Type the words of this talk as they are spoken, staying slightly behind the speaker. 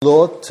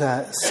Lord,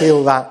 to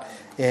seal that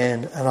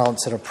in an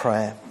answer to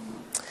prayer.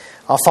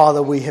 Our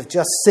Father, we have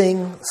just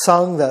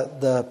sung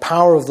that the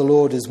power of the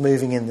Lord is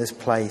moving in this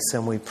place,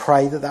 and we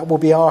pray that that will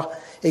be our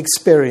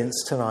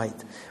experience tonight.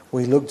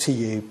 We look to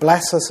you.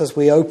 Bless us as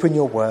we open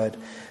your word.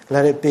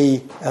 Let it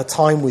be a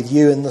time with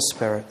you in the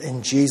Spirit.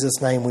 In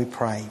Jesus' name we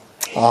pray.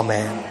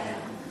 Amen.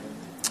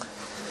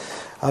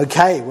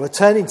 Okay, we're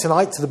turning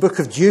tonight to the book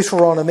of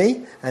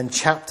Deuteronomy and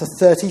chapter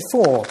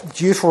 34.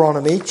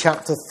 Deuteronomy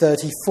chapter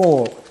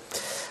 34.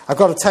 I've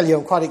got to tell you,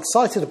 I'm quite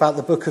excited about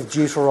the book of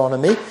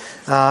Deuteronomy.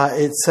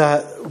 It's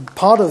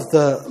part of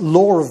the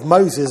law of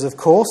Moses, of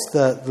course,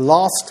 the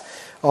last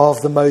of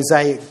the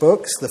Mosaic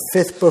books, the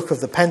fifth book of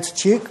the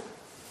Pentateuch.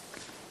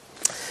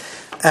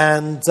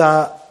 And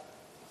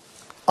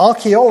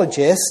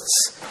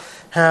archaeologists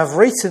have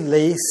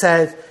recently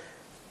said,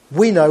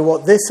 we know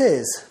what this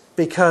is,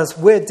 because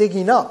we're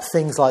digging up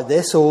things like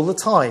this all the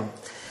time.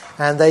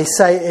 And they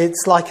say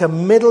it's like a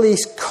Middle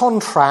East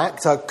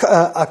contract,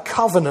 a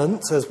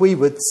covenant, as we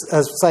would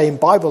say in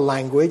Bible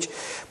language,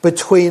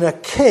 between a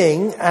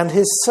king and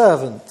his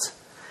servant.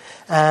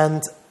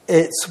 And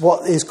it's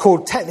what is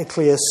called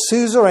technically a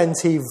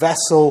suzerainty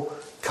vessel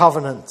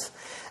covenant.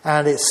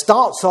 And it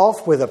starts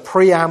off with a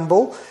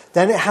preamble,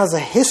 then it has a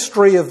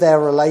history of their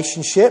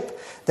relationship,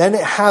 then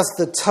it has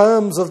the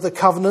terms of the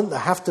covenant that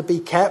have to be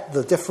kept,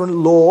 the different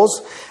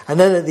laws. And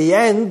then at the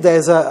end,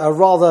 there's a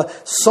rather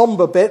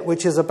somber bit,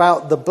 which is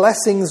about the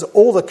blessings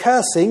or the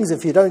cursings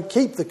if you don't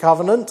keep the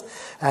covenant.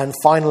 And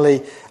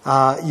finally,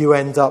 you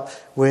end up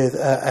with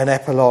an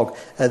epilogue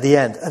at the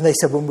end. And they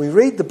said, when we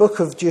read the book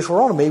of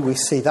Deuteronomy, we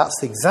see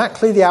that's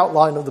exactly the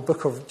outline of the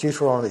book of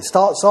Deuteronomy. It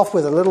starts off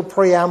with a little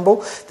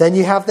preamble. Then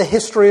you have the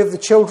history of the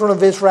children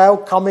of Israel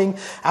coming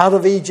out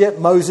of Egypt.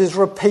 Moses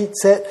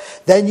repeats it.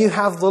 Then you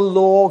have the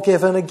law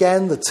given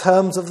again, the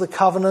terms of the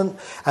covenant.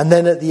 And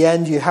then at the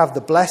end, you have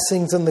the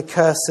blessings and the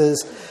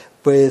curses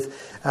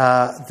with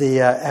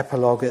the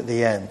epilogue at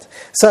the end.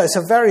 So it's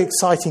a very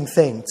exciting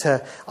thing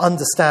to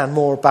understand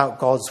more about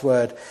God's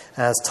word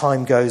as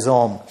time goes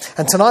on.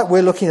 And tonight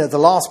we're looking at the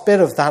last bit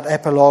of that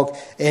epilogue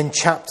in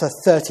chapter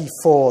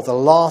 34, the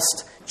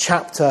last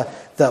chapter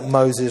that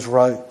Moses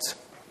wrote.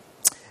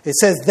 It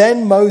says,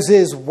 Then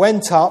Moses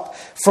went up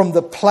from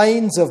the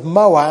plains of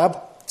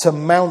Moab to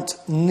Mount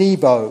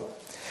Nebo,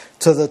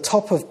 to the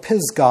top of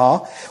Pisgah,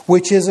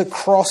 which is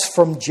across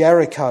from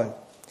Jericho.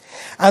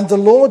 And the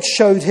Lord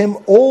showed him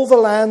all the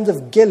land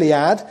of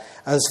Gilead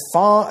as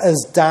far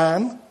as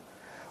Dan,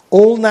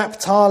 all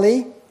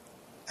Naphtali,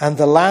 and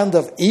the land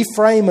of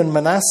Ephraim and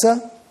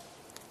Manasseh,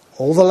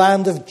 all the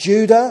land of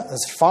Judah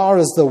as far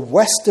as the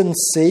western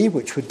sea,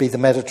 which would be the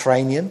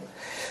Mediterranean,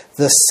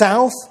 the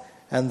south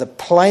and the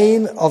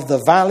plain of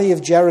the valley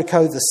of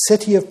Jericho, the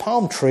city of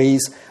palm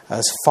trees,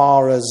 as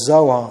far as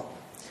Zoar.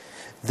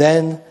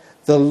 Then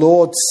the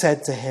Lord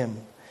said to him,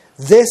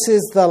 This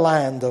is the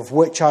land of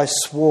which I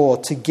swore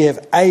to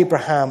give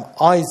Abraham,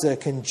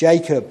 Isaac, and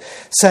Jacob,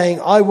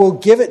 saying, I will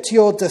give it to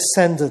your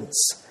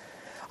descendants.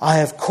 I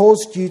have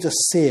caused you to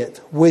see it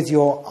with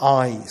your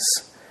eyes,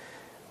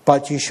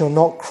 but you shall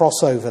not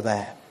cross over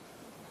there.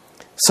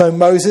 So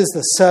Moses,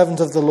 the servant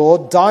of the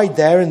Lord, died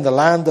there in the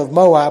land of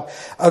Moab,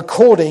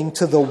 according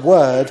to the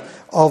word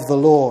of the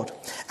Lord.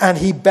 And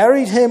he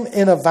buried him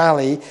in a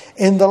valley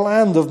in the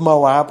land of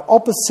Moab,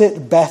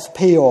 opposite Beth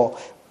Peor,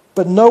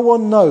 but no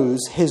one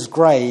knows his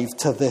grave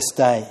to this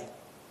day.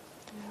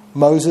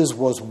 Moses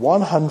was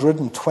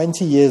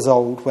 120 years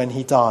old when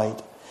he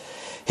died.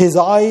 His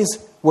eyes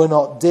were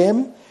not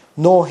dim,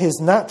 nor his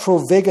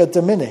natural vigor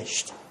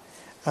diminished.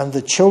 And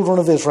the children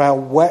of Israel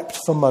wept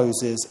for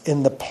Moses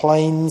in the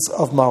plains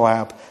of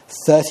Moab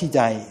 30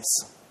 days.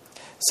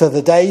 So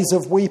the days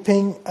of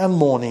weeping and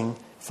mourning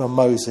for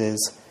Moses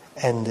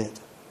ended.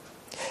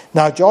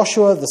 Now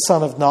Joshua the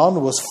son of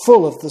Nun was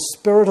full of the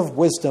spirit of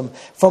wisdom,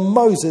 for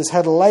Moses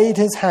had laid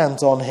his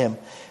hands on him.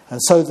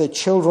 And so the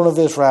children of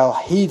Israel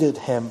heeded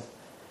him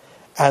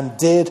and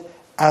did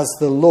as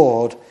the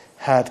Lord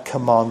had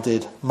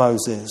commanded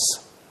Moses.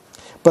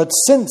 But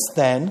since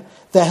then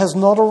there has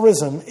not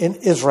arisen in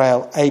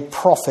Israel a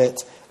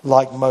prophet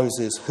like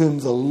Moses, whom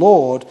the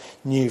Lord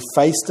knew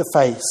face to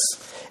face,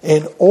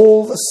 in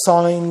all the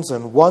signs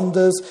and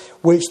wonders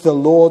which the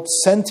Lord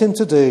sent him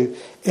to do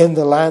in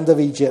the land of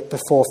Egypt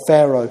before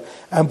Pharaoh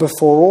and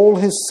before all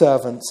his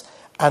servants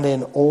and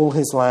in all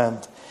his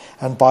land,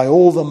 and by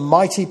all the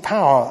mighty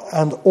power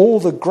and all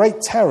the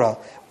great terror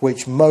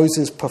which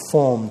Moses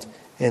performed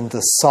in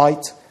the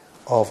sight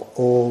of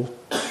all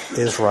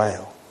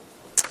Israel.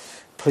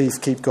 Please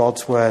keep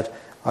God's word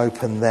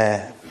open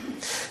there.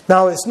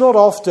 Now, it's not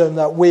often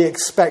that we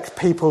expect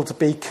people to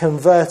be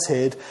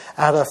converted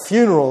at a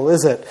funeral,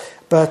 is it?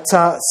 But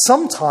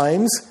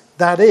sometimes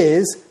that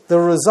is the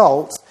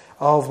result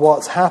of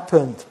what's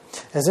happened.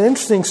 There's an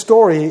interesting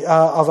story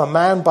of a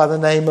man by the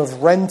name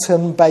of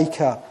Renton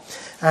Baker.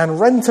 And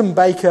Renton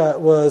Baker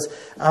was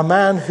a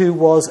man who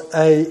was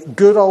a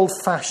good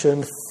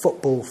old-fashioned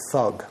football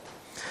thug.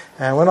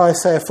 And when I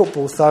say a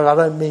football thug, I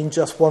don't mean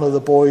just one of the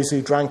boys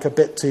who drank a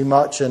bit too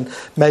much and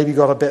maybe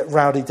got a bit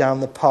rowdy down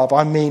the pub.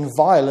 I mean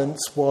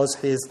violence was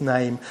his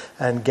name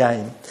and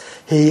game.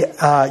 He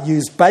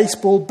used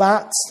baseball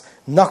bats,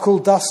 knuckle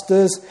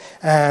dusters,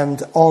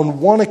 and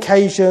on one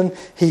occasion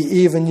he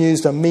even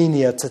used a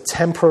mania to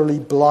temporarily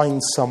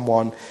blind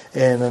someone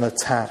in an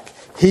attack.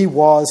 He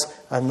was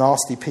a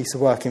nasty piece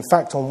of work. In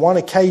fact, on one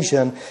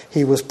occasion,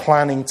 he was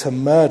planning to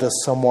murder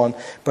someone,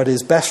 but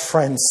his best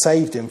friend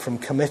saved him from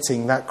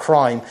committing that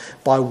crime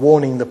by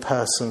warning the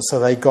person, so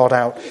they got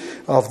out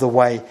of the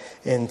way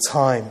in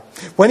time.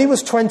 When he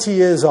was 20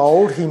 years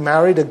old, he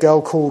married a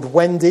girl called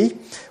Wendy.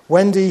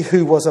 Wendy,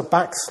 who was a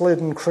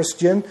backslidden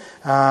Christian,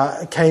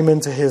 came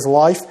into his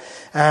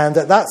life. And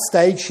at that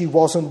stage, she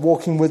wasn't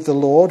walking with the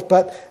Lord,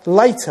 but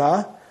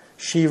later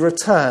she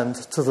returned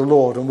to the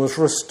Lord and was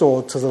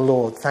restored to the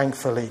Lord,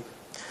 thankfully.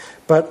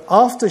 But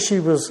after she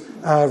was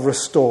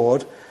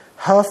restored,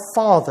 her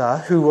father,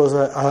 who was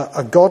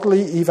a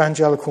godly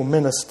evangelical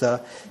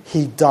minister,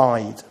 he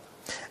died.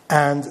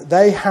 And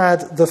they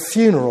had the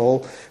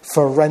funeral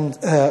for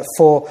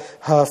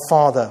her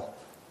father.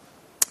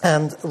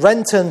 And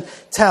Renton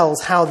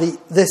tells how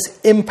this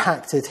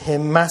impacted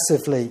him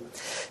massively.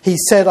 He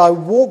said, "I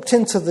walked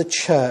into the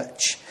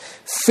church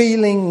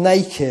feeling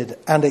naked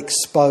and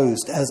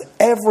exposed, as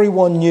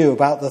everyone knew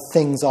about the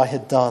things I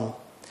had done.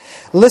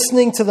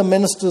 Listening to the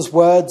minister's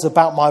words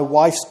about my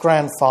wife's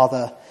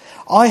grandfather,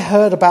 I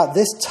heard about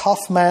this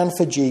tough man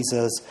for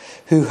Jesus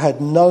who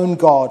had known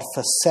God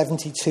for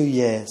 72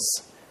 years.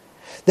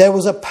 There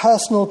was a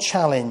personal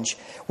challenge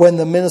when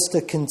the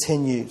minister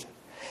continued,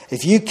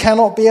 'If you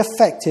cannot be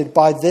affected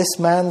by this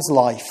man's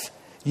life,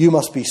 you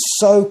must be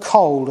so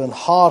cold and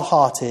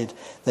hard-hearted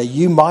that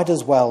you might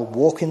as well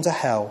walk into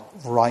hell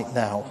right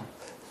now.'"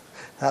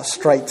 That's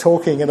straight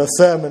talking in a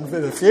sermon for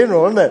the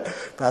funeral, isn't it?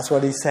 That's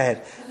what he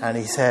said. And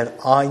he said,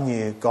 "I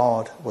knew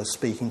God was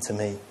speaking to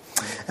me."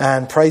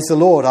 And praise the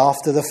Lord,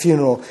 after the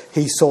funeral,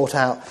 he sought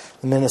out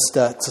the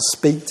minister to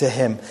speak to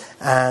him,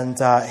 and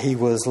he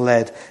was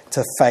led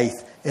to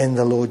faith in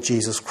the Lord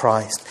Jesus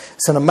Christ.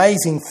 It's an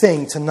amazing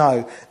thing to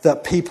know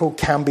that people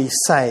can be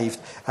saved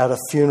at a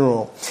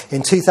funeral.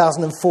 In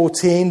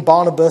 2014,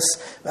 Barnabas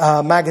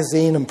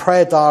magazine and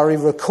prayer diary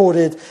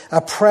recorded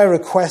a prayer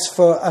request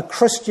for a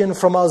Christian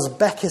from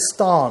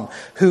Uzbekistan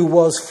who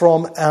was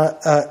from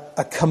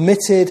a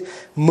committed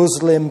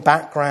Muslim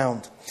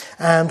background.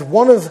 And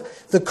one of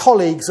the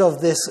colleagues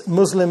of this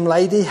Muslim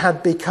lady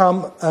had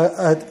become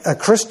a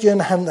Christian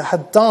and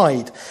had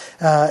died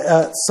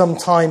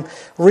sometime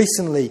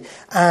recently.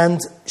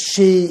 And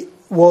she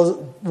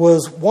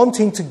was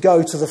wanting to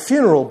go to the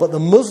funeral, but the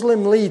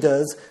Muslim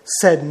leaders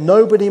said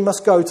nobody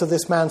must go to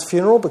this man's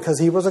funeral because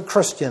he was a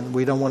Christian.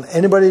 We don't want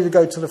anybody to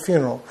go to the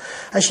funeral.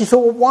 And she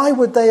thought, well, why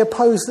would they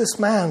oppose this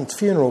man's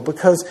funeral?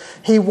 Because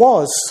he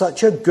was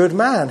such a good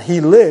man. He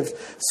lived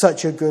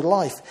such a good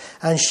life.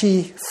 And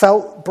she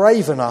felt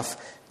brave enough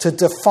to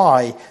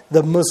defy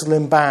the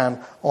Muslim ban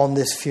on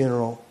this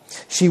funeral.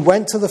 She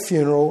went to the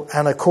funeral,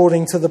 and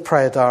according to the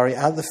prayer diary,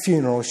 at the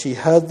funeral, she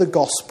heard the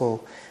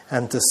gospel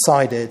and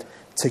decided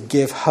to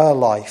give her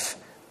life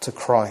to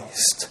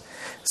Christ.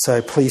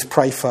 So please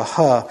pray for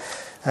her.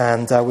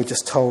 And we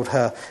just told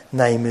her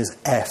name is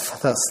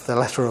F. That's the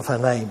letter of her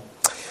name.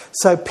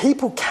 So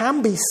people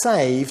can be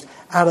saved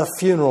at a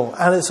funeral,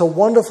 and it's a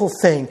wonderful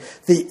thing,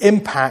 the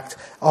impact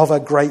of a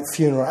great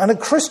funeral. And a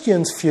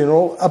Christian's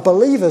funeral, a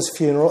believer's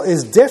funeral,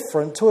 is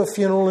different to a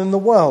funeral in the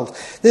world.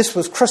 This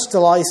was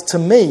crystallized to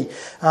me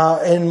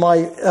in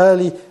my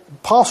early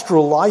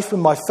pastoral life. In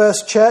my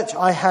first church,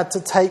 I had to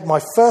take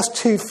my first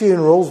two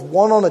funerals,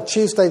 one on a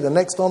Tuesday, the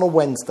next on a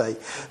Wednesday.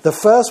 The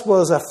first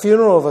was a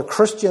funeral of a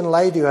Christian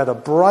lady who had a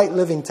bright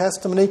living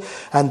testimony,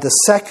 and the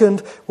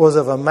second was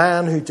of a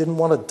man who didn't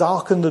want to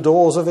darken the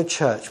doors of a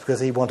church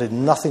because he wanted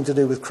nothing to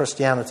do with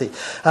Christianity.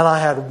 And I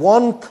had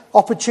one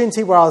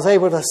opportunity where I was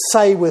able to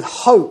say with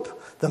hope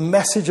the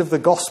message of the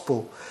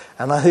gospel.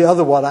 And the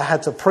other one, I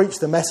had to preach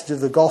the message of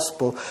the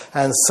gospel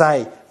and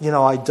say,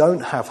 I don't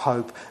have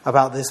hope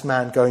about this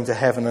man going to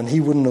heaven. And he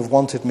wouldn't have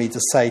wanted me to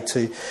say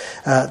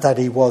that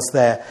he was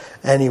there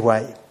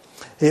anyway.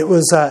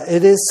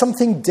 It is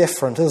something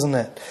different, isn't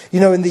it?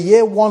 In the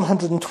year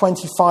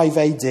 125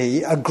 AD,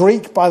 a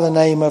Greek by the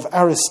name of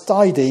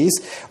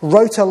Aristides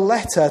wrote a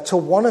letter to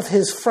one of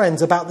his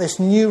friends about this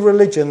new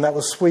religion that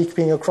was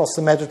sweeping across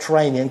the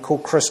Mediterranean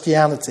called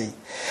Christianity.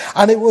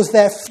 And it was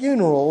their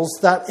funerals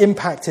that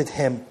impacted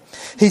him.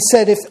 He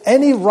said, "If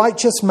any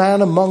righteous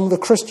man among the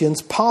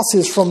Christians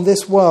passes from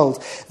this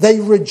world, they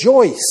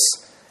rejoice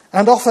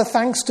and offer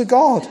thanks to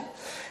God.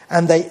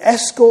 And they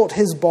escort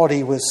his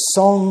body with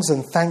songs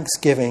and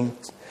thanksgiving,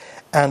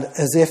 and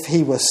as if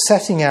he was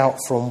setting out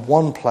from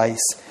one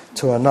place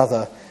to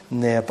another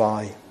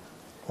nearby."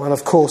 Well,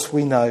 of course,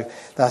 we know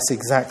that's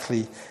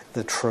exactly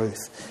the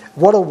truth.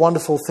 What a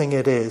wonderful thing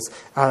it is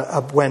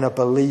when a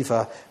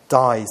believer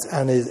dies,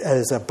 and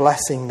is a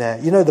blessing there.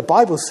 The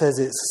Bible says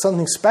it's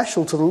something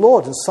special to the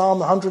Lord. In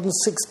Psalm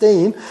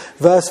 116,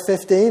 verse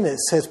 15, it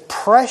says,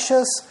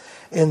 "Precious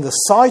in the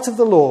sight of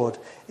the Lord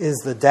is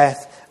the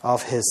death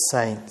of his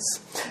saints.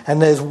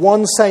 And there's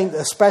one saint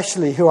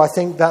especially who I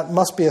think that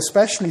must be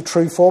especially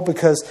true for,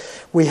 because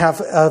we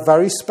have a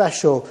very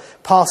special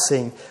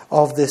passing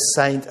of this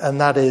saint, and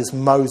that is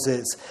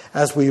Moses,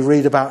 as we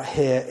read about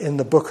here in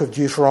the book of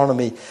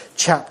Deuteronomy,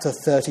 chapter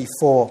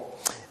 34.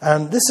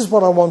 And this is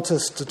what I want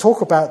us to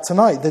talk about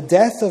tonight, the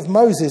death of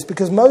Moses,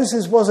 because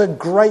Moses was a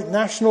great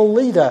national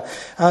leader,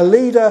 a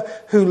leader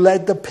who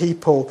led the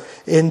people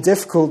in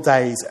difficult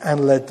days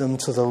and led them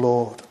to the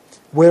Lord.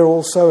 We're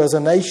also, as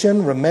a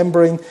nation,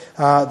 remembering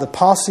the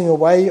passing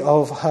away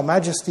of Her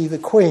Majesty the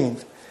Queen.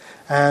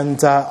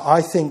 And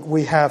I think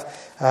we have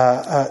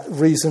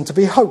reason to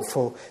be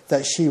hopeful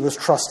that she was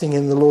trusting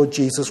in the Lord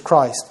Jesus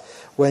Christ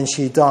when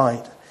she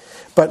died.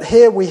 But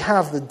here we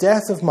have the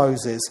death of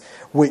Moses,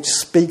 which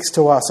speaks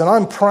to us. And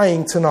I'm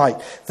praying tonight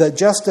that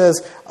just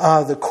as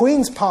the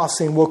Queen's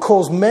passing will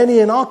cause many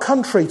in our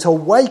country to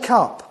wake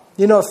up.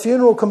 You know, a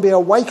funeral can be a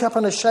wake up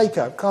and a shake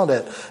up, can't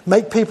it?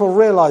 Make people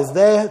realise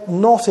they're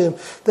not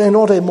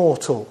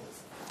immortal.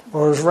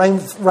 Or as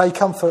Ray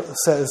Comfort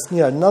says,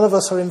 none of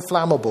us are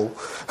inflammable.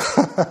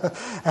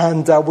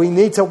 And we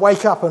need to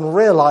wake up and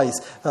realise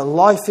that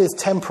life is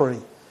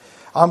temporary.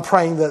 I'm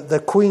praying that the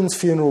Queen's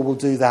funeral will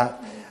do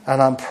that. And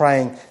I'm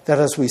praying that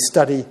as we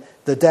study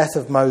the death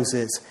of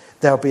Moses,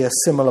 there'll be a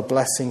similar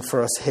blessing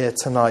for us here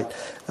tonight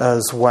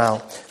as well.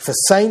 For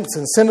saints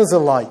and sinners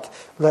alike,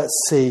 let's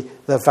see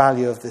the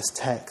value of this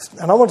text.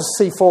 And I want to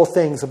see 4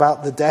 things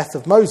about the death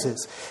of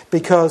Moses,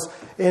 because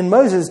in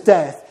Moses'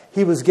 death,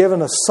 he was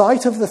given a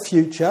sight of the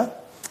future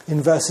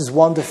in verses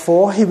 1 to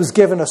 4. He was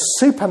given a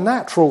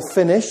supernatural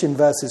finish in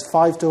verses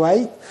 5 to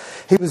 8.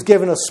 He was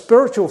given a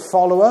spiritual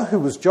follower who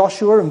was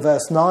Joshua in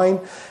verse 9.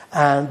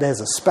 And there's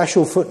a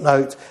special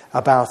footnote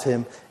about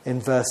him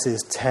in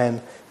verses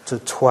 10 to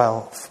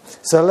 12.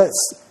 So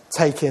let's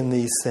take in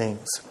these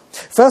things.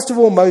 First of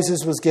all,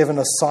 Moses was given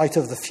a sight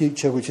of the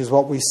future, which is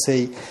what we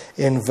see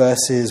in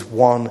verses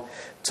 1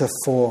 to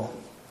 4.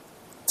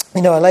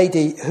 You know, a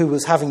lady who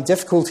was having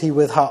difficulty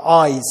with her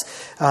eyes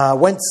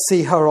went to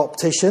see her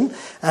optician,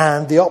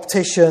 and the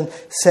optician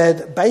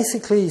said,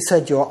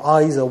 your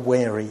eyes are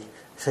weary. He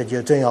said,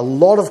 you're doing a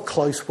lot of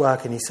close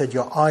work, and he said,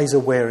 your eyes are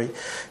weary.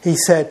 He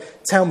said,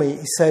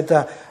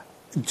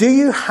 do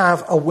you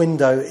have a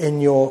window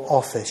in your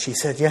office? She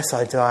said, yes,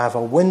 I do. I have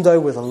a window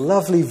with a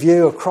lovely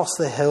view across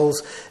the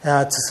hills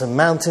to some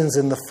mountains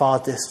in the far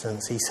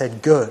distance. He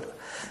said, good.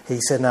 He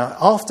said, now,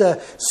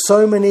 after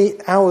so many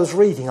hours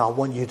reading, I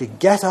want you to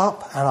get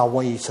up and I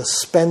want you to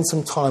spend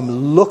some time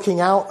looking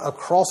out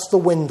across the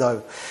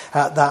window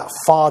at that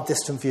far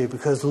distant view,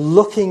 because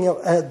looking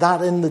at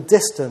that in the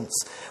distance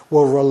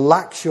will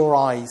relax your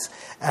eyes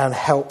and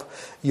help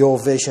your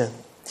vision.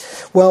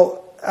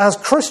 Well, as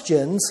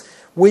Christians,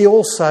 we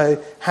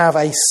also have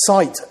a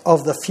sight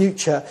of the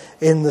future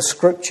in the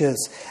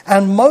Scriptures.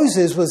 And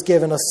Moses was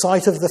given a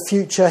sight of the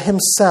future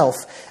himself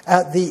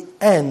at the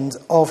end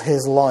of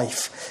his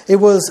life. It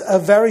was a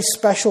very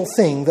special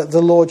thing that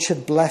the Lord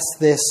should bless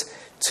this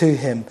to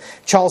him.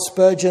 Charles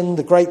Spurgeon,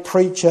 the great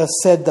preacher,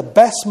 said the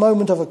best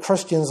moment of a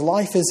Christian's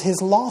life is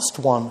his last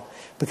one,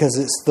 because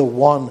it's the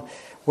one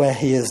where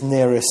he is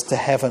nearest to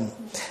heaven.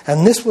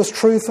 And this was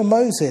true for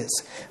Moses.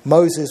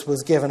 Moses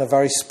was given a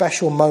very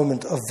special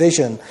moment of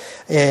vision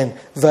in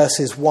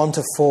verses 1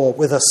 to 4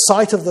 with a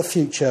sight of the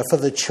future for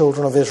the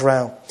children of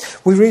Israel.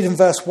 We read in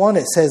verse 1,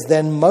 it says,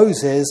 then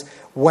Moses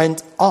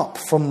went up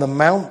from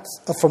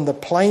the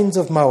plains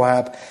of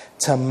Moab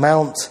to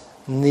Mount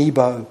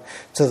Nebo,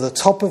 to the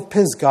top of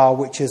Pisgah,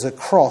 which is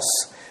across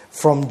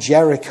from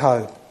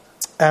Jericho.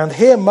 And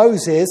here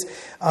Moses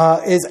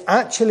is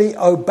actually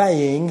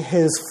obeying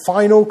his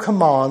final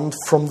command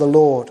from the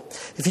Lord.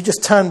 If you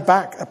just turn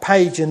back a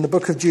page in the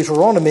book of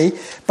Deuteronomy,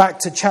 back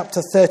to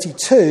chapter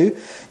 32,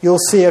 you'll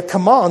see a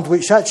command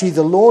which actually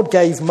the Lord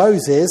gave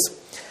Moses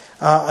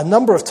a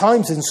number of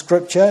times in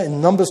Scripture, in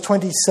Numbers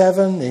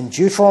 27, in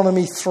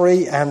Deuteronomy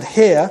 3, and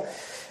here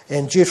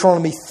in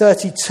Deuteronomy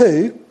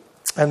 32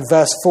 and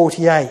verse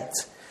 48.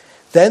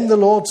 Then the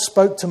Lord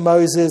spoke to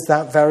Moses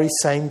that very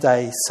same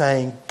day,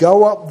 saying,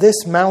 go up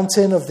this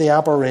mountain of the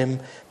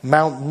Abarim,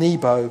 Mount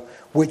Nebo,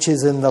 which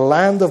is in the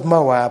land of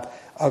Moab,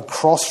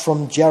 across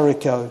from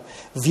Jericho.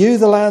 View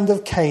the land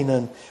of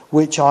Canaan,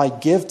 which I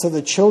give to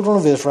the children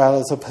of Israel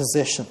as a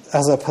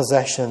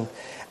possession,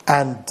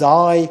 and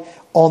die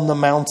on the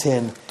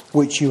mountain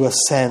which you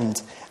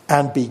ascend,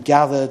 and be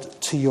gathered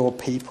to your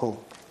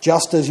people.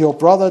 Just as Aaron your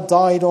brother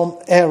died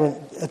on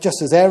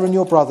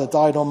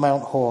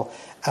Mount Hor,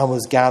 and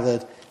was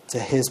gathered to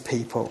his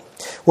people.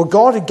 Well,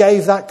 God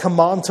gave that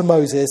command to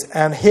Moses,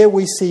 and here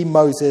we see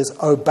Moses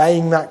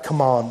obeying that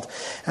command.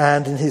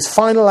 And in his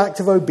final act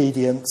of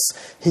obedience,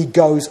 he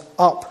goes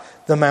up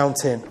the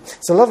mountain.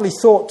 It's a lovely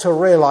thought to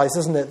realize,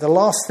 isn't it? The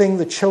last thing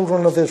the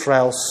children of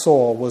Israel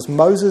saw was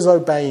Moses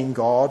obeying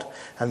God,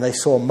 and they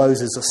saw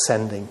Moses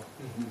ascending,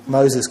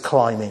 Moses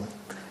climbing.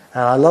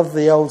 And I love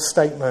the old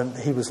statement,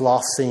 he was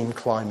last seen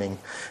climbing.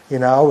 You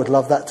know, I would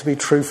love that to be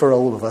true for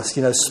all of us.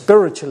 You know,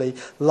 spiritually,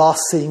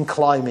 last seen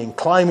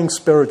climbing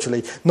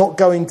spiritually, not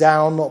going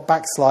down, not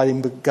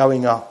backsliding, but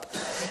going up.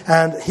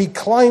 And he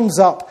climbs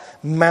up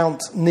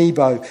Mount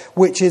Nebo,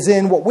 which is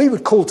in what we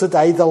would call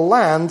today the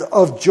land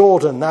of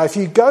Jordan. Now, if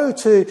you go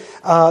to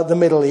the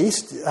Middle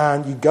East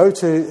and you go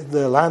to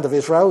the land of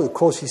Israel, of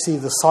course you see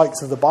the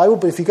sites of the Bible,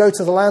 but if you go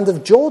to the land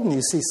of Jordan,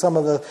 you see some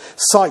of the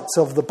sites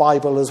of the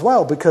Bible as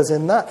well, because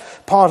in that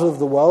part of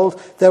the world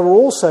there were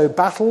also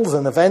battles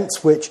and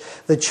events which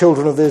the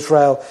children of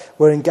Israel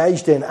were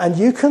engaged in. And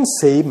you can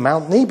see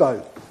Mount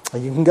Nebo.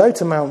 You can go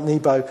to Mount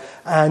Nebo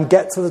and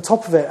get to the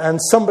top of it, and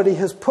somebody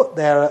has put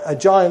there a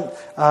giant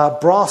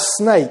brass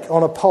snake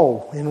on a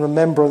pole in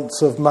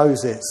remembrance of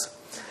Moses.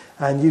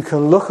 And you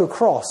can look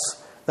across.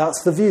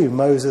 That's the view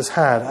Moses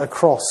had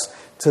across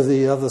to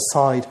the other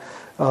side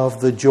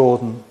of the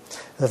Jordan,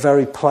 the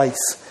very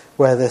place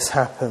where this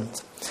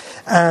happened.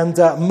 And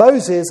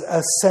Moses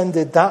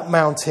ascended that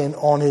mountain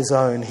on his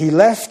own. He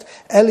left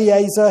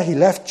Eleazar, he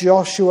left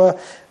Joshua,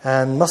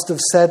 and must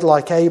have said,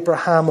 like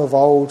Abraham of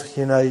old,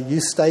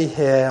 you stay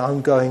here,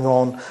 I'm going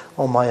on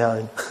my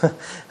own.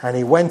 And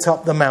he went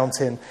up the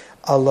mountain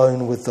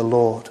alone with the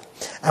Lord.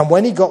 And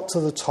when he got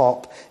to the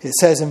top, it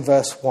says in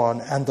verse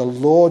 1, and the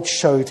Lord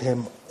showed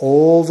him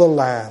all the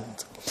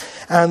land.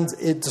 And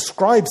it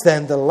describes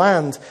then the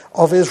land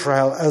of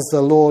Israel as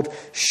the Lord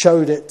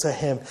showed it to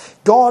him.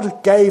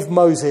 God gave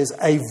Moses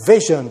a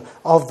vision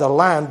of the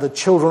land the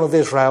children of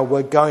Israel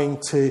were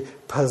going to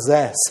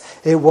possess.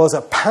 It was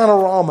a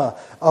panorama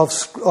of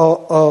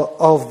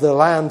the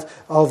land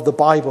of the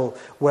Bible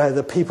where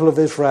the people of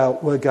Israel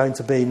were going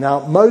to be.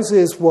 Now,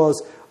 Moses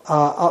was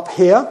up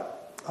here,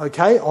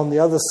 on the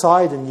other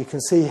side, and you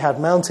can see he had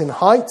mountain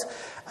height,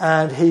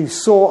 and he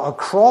saw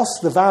across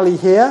the valley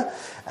here,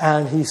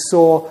 and he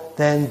saw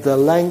then the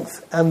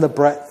length and the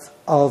breadth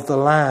of the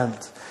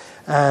land.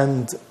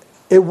 And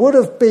it would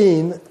have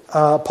been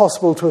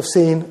possible to have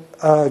seen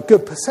a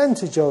good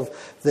percentage of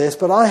this,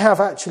 but I have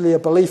actually a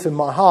belief in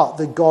my heart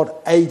that God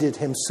aided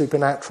him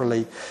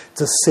supernaturally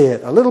to see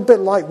it. A little bit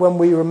like when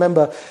we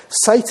remember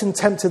Satan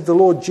tempted the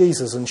Lord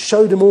Jesus and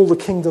showed him all the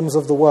kingdoms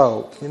of the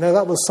world.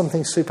 That was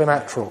something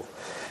supernatural.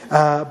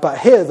 But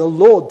here the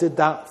Lord did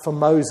that for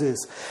Moses.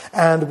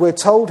 And we're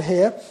told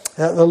here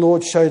that the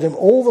Lord showed him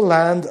all the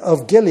land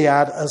of Gilead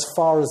as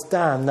far as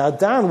Dan. Now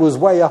Dan was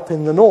way up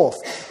in the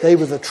north. They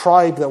were the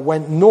tribe that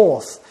went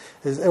north.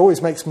 It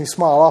always makes me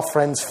smile. Our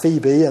friends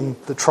Phoebe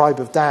and the tribe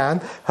of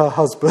Dan, her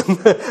husband,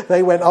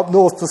 they went up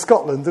north to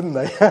Scotland, didn't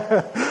they?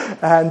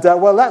 And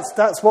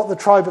that's what the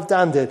tribe of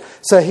Dan did.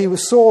 So he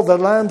saw the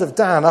land of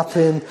Dan up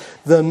in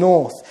the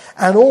north.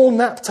 And all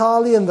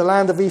Naphtali and the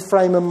land of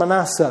Ephraim and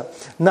Manasseh.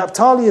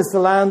 Naphtali is the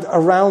land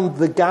around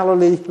the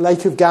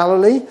Lake of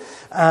Galilee,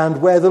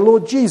 and where the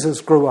Lord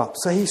Jesus grew up.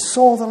 So he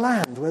saw the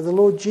land where the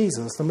Lord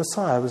Jesus, the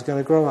Messiah, was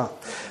going to grow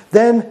up.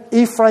 Then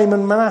Ephraim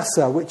and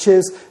Manasseh, which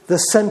is the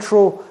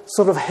central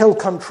sort of hill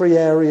country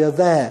area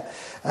there.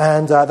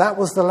 And that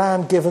was the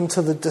land given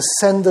to the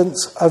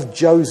descendants of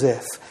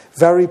Joseph.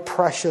 Very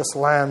precious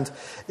land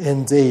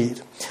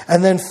indeed.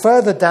 And then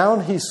further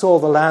down he saw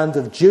the land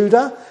of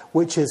Judah,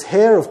 which is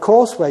here, of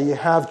course, where you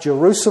have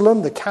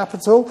Jerusalem, the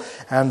capital,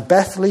 and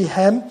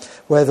Bethlehem,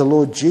 where the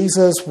Lord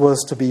Jesus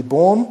was to be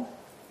born.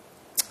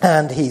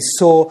 And he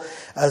saw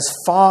as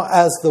far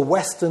as the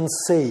Western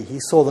Sea. He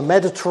saw the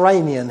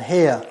Mediterranean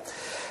here.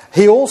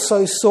 He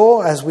also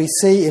saw, as we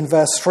see in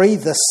verse 3,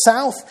 the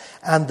south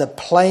and the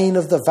plain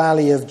of the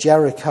valley of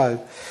Jericho.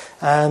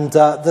 And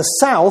the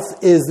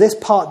south is this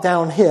part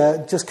down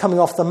here, just coming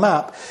off the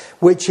map,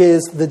 which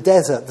is the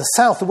desert. The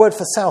south, the word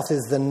for south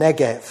is the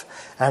Negev,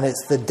 and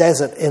it's the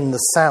desert in the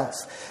south.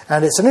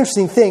 And it's an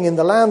interesting thing, in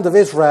the land of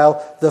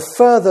Israel, the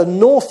further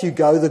north you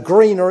go, the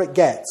greener it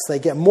gets. They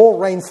get more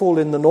rainfall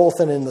in the north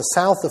than in the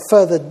south. The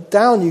further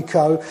down you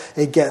go,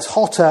 it gets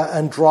hotter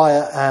and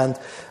drier, and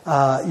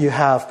you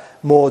have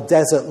more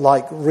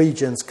desert-like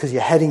regions because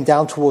you're heading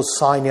down towards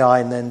Sinai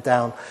and then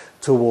down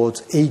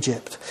towards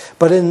Egypt.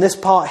 But in this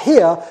part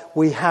here,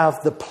 we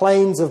have the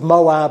plains of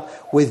Moab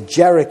with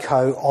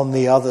Jericho on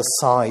the other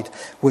side,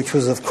 which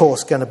was, of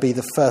course, going to be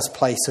the first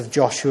place of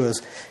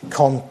Joshua's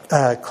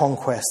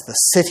conquest, the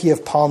city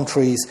of palm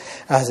trees,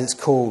 as it's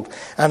called.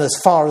 And as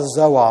far as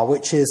Zoar,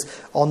 which is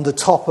on the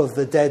top of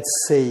the Dead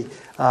Sea,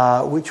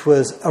 which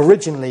was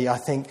originally, I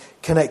think,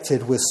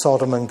 connected with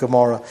Sodom and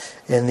Gomorrah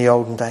in the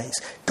olden days.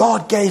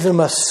 God gave him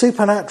a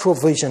supernatural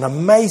vision,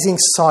 amazing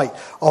sight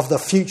of the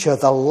future,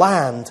 the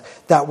land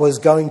that was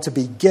going to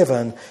be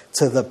given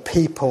to the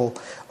people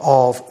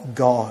of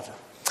God.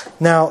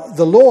 Now,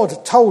 the Lord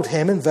told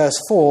him in verse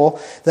 4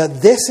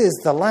 that this is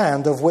the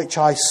land of which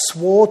I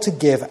swore to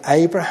give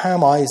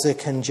Abraham,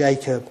 Isaac, and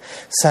Jacob,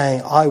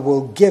 saying, I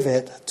will give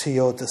it to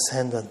your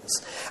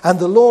descendants. And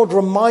the Lord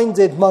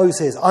reminded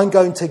Moses, I'm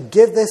going to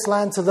give this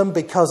land to them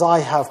because I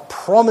have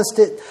promised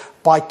it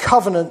by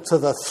covenant to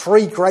the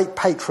three great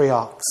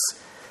patriarchs.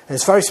 And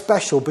it's very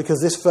special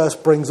because this verse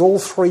brings all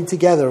three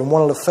together in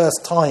one of the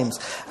first times,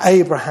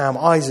 Abraham,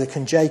 Isaac,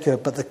 and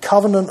Jacob. But the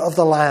covenant of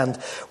the land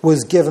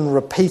was given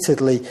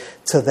repeatedly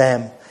to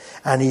them.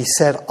 And he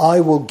said, I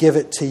will give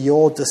it to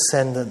your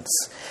descendants.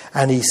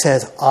 And he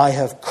said, I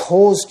have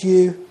caused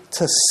you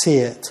to see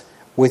it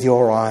with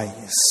your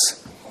eyes.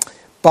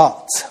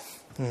 But,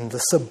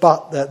 the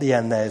but at the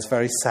end there is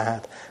very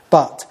sad.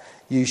 But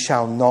you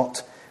shall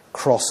not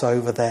cross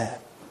over there.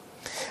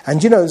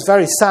 And it's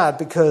very sad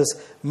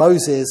because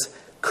Moses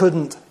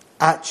couldn't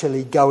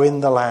actually go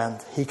in the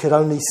land. He could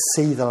only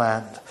see the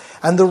land.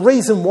 And the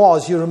reason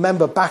was, you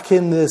remember back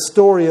in the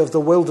story of the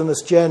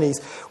wilderness journeys,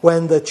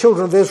 when the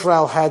children of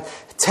Israel had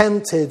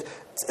tempted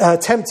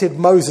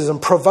Moses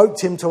and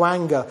provoked him to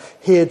anger,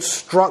 he had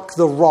struck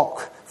the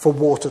rock for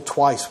water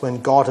twice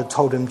when God had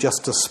told him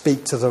just to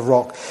speak to the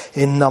rock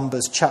in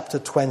Numbers chapter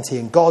 20.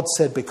 And God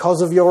said,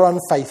 because of your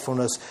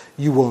unfaithfulness,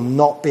 you will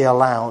not be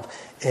allowed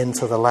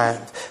into the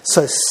land.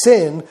 So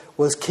sin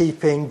was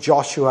keeping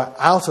Joshua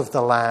out of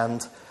the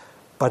land,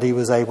 but he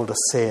was able to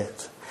see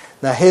it.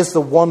 Now here's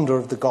the wonder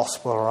of the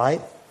gospel,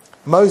 right?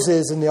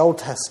 Moses in the Old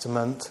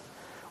Testament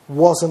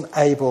wasn't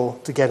able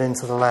to get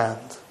into the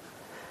land.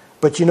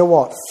 But you know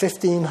what?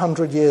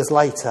 1,500 years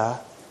later,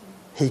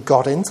 he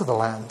got into the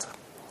land.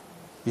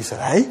 You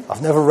said, hey,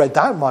 I've never read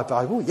that in my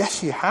Bible.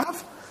 Yes, you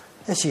have.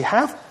 Yes, you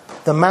have.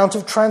 The Mount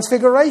of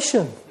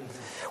Transfiguration.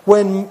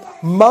 When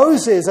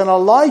Moses and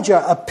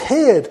Elijah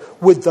appeared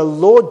with the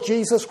Lord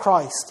Jesus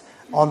Christ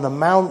on the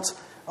Mount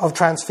of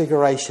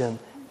Transfiguration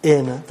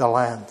in the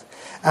land.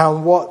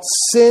 And what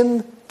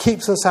sin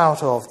keeps us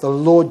out of, the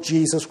Lord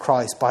Jesus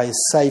Christ, by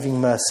his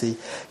saving mercy,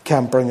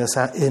 can bring us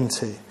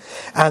into.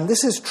 And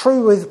this is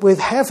true with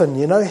heaven,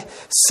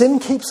 Sin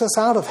keeps us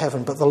out of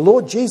heaven, but the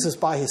Lord Jesus,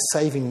 by his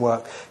saving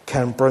work,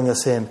 can bring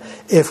us in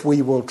if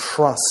we will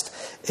trust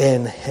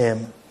in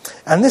him.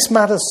 And this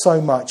matters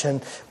so much.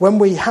 And when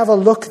we have a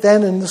look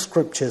then in the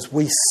scriptures,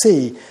 we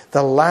see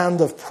the land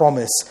of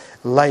promise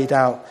laid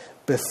out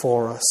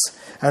before us.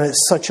 And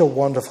it's such a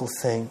wonderful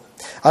thing.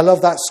 I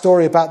love that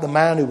story about the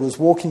man who was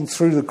walking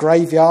through the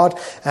graveyard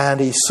and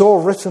he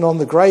saw written on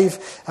the grave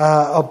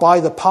by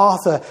the path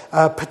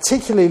a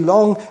particularly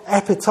long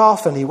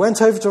epitaph, and he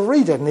went over to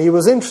read it and he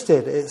was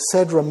interested. It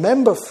said,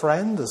 "Remember,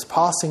 friend, as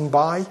passing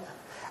by,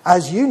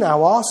 as you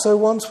now are, so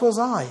once was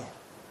I.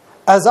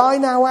 As I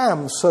now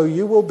am, so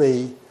you will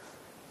be.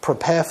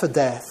 Prepare for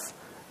death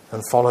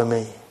and follow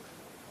me."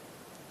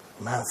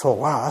 The man thought,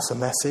 wow, that's a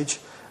message.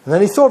 And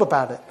then he thought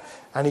about it.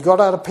 And he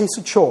got out a piece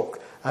of chalk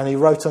and he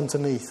wrote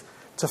underneath,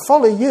 "To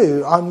follow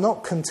you, I'm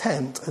not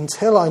content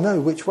until I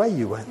know which way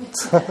you went."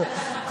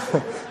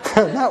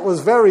 And that was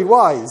very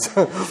wise.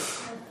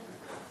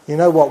 You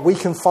know what? We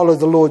can follow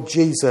the Lord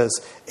Jesus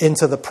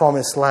into the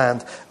promised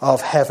land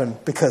of heaven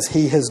because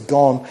he has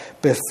gone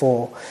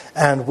before.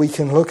 And we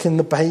can look in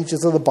the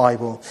pages of the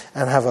Bible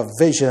and have a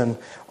vision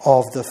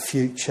of the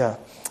future.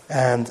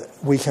 And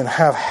we can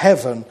have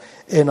heaven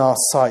in our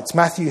sights.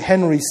 Matthew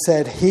Henry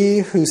said, "He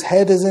whose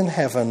head is in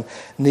heaven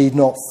need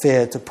not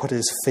fear to put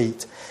his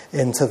feet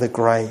into the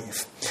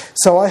grave."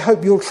 So I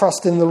hope you'll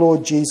trust in the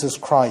Lord Jesus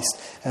Christ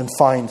and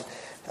find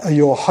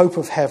your hope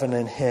of heaven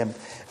in him,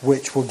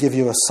 which will give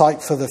you a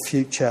sight for the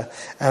future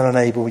and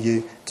enable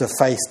you to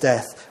face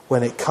death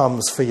when it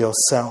comes for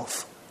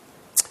yourself.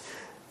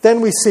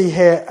 Then we see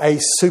here a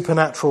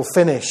supernatural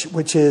finish,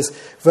 which is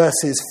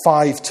verses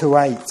 5 to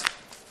 8.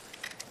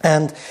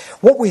 And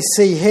what we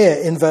see here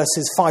in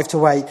verses 5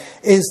 to 8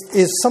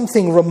 is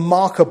something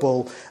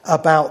remarkable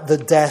about the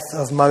death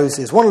of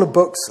Moses. One of the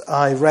books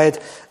I read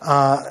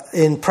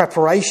in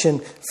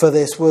preparation for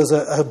this was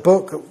a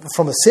book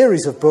from a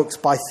series of books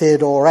by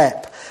Theodore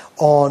Epp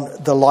on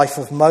the life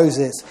of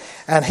Moses.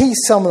 And he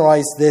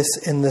summarized this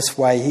in this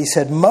way. He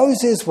said,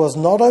 "Moses was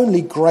not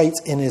only great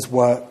in his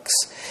works,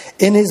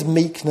 in his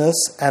meekness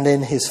and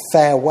in his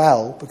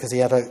farewell," because he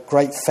had a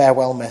great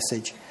farewell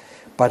message,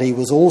 "but he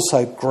was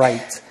also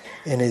great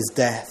in his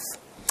death."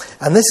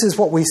 And this is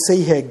what we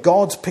see here,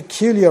 God's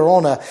peculiar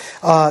honour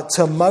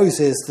to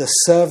Moses, the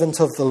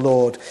servant of the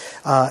Lord,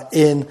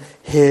 in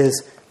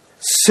his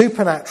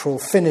supernatural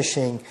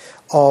finishing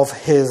of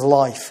his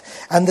life.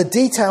 And the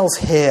details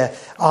here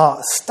are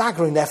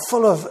staggering. They're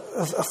full of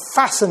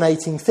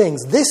fascinating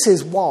things. This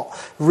is what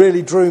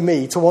really drew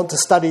me to want to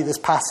study this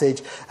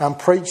passage and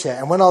preach it.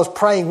 And when I was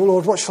praying, "Well,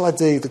 Lord, what shall I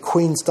do? The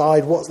Queen's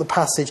died. What's the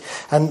passage?"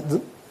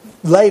 And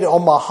laid it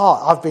on my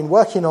heart. I've been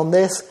working on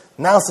this.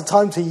 Now's the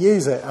time to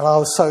use it. And I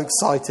was so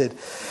excited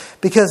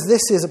because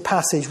this is a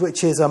passage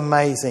which is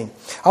amazing.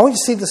 I want you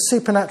to see the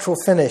supernatural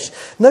finish.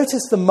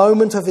 Notice the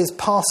moment of his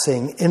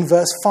passing in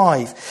verse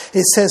 5.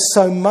 It says,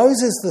 "So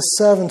Moses, the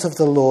servant of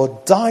the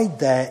Lord, died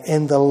there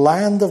in the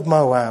land of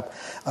Moab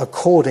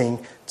according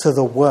to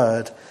the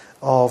word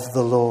of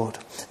the Lord."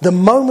 The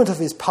moment of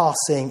his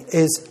passing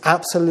is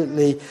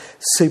absolutely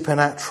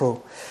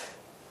supernatural.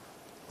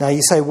 Now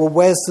you say, well,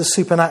 where's the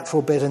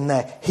supernatural bit in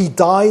there? He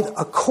died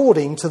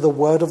according to the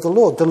word of the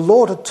Lord. The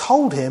Lord had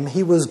told him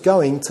he was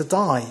going to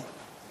die.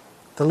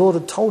 The Lord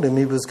had told him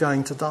he was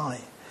going to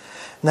die.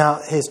 Now,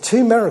 here's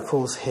two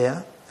miracles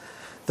here.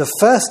 The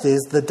first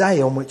is the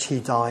day on which he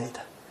died,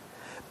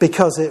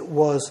 because it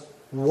was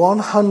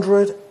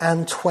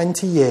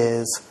 120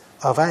 years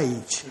of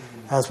age,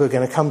 as we're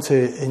going to come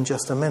to in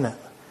just a minute.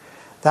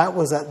 That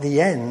was at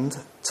the end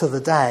to the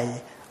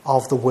day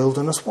of the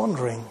wilderness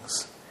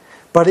wanderings.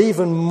 But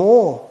even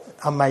more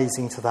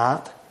amazing to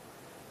that,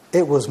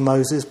 it was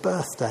Moses'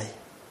 birthday.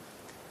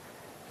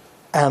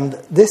 And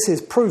this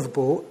is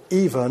provable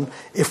even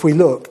if we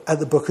look at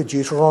the book of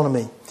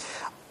Deuteronomy.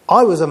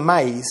 I was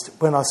amazed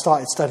when I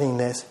started studying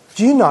this.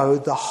 Do you know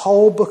the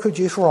whole book of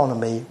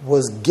Deuteronomy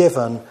was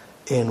given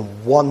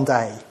in one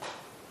day?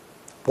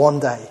 One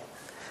day.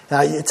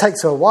 Now, it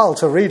takes a while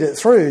to read it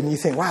through, and you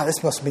think, wow,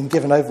 this must have been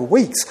given over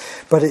weeks,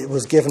 but it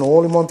was given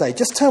all in one day.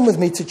 Just turn with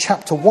me to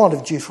chapter 1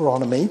 of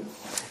Deuteronomy,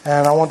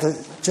 and I want to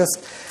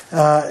just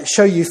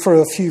show you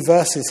through a few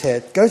verses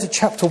here. Go to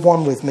chapter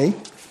 1 with me.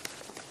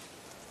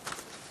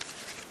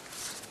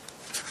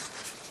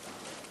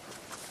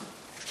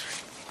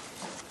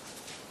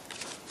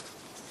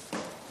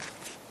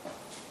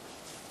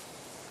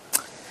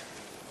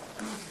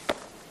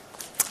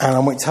 And I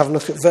want to have a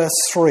look at verse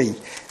 3.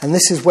 And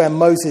this is where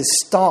Moses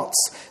starts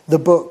the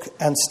book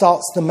and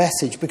starts the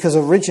message, because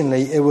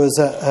originally it was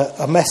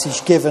a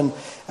message given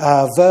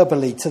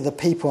verbally to the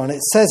people. And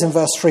it says in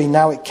verse 3,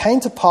 "Now it came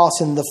to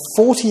pass in the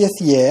 40th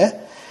year,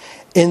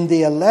 in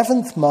the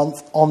 11th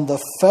month, on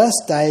the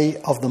first day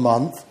of the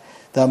month,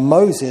 that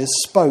Moses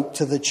spoke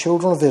to the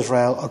children of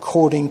Israel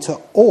according to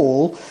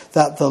all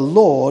that the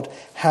Lord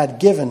had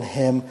given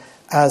him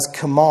as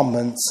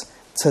commandments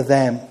to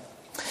them."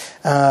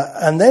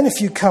 And then if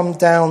you come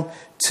down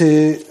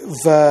to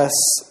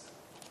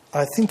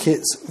I think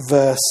it's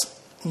verse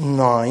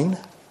 9.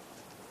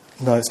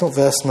 No, it's not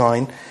verse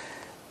 9.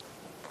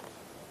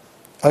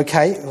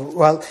 Okay,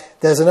 well,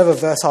 there's another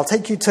verse. I'll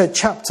take you to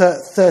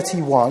chapter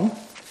 31.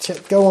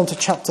 Go on to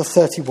chapter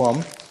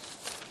 31.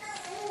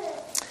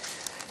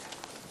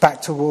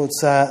 Back towards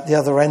the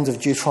other end of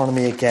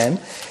Deuteronomy again.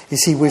 You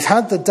see, we've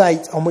had the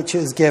date on which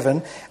it was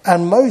given,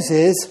 and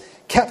Moses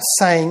kept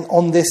saying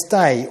on this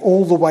day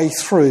all the way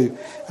through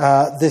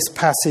this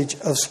passage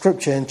of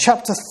Scripture. In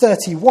chapter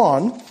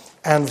 31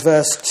 and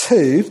verse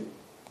 2,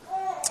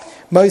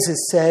 Moses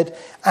said,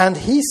 "And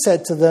he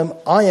said to them,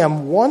 I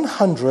am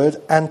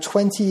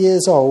 120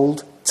 years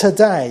old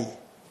today.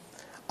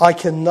 I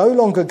can no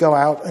longer go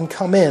out and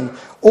come in.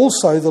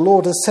 Also, the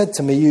Lord has said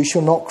to me, you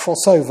shall not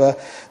cross over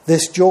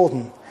this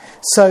Jordan."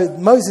 So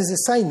Moses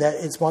is saying that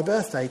it's my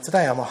birthday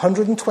today. I'm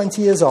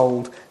 120 years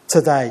old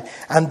today.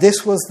 And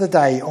this was the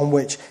day on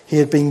which he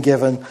had been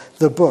given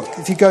the book.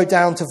 If you go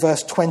down to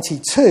verse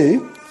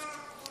 22,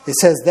 it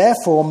says,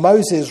 "Therefore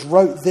Moses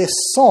wrote this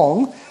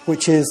song,"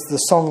 which is the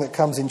song that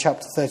comes in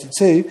chapter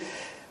 32,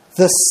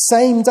 "the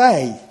same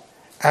day,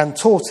 and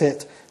taught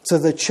it to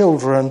the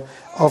children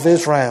of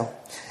Israel."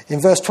 In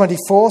verse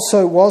 24,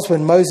 "So it was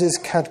when Moses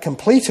had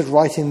completed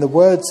writing the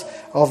words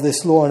of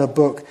this law in a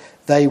book,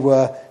 they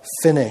were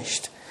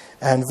finished."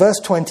 And verse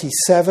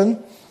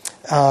 27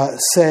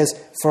 says,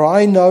 "For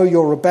I know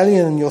your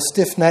rebellion and your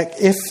stiff neck.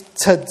 If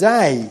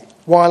today,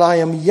 while I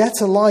am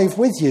yet alive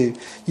with you,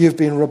 you've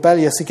been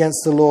rebellious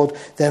against the Lord,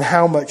 then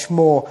how much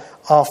more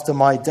after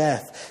my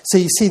death?" So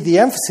you see the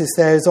emphasis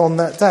there is on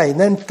that day. And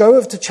then go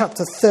over to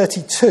chapter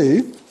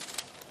 32.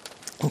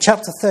 In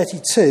chapter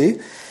 32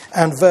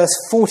 and verse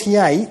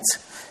 48,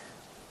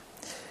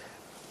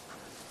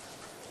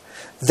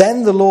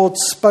 "Then the Lord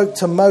spoke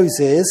to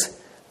Moses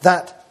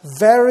that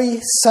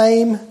very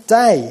same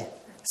day,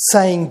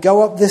 saying,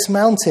 go up this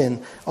mountain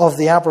of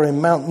the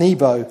Abarim, Mount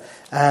Nebo,"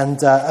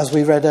 and as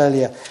we read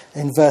earlier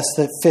in verse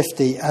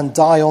 50, "and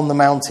die on the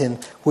mountain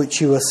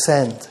which you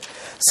ascend."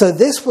 So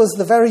this was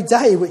the very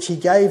day which he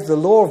gave the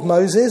law of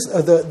Moses,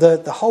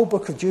 the whole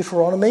book of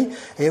Deuteronomy.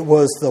 It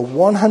was the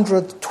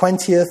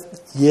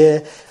 120th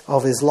year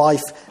of his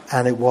life,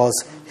 and it was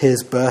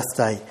his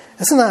birthday.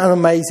 Isn't that an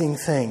amazing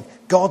thing?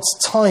 God's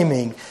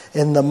timing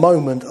in the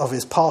moment of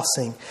his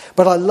passing.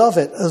 But I love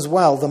it as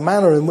well, the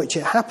manner in which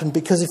it happened,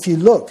 because if you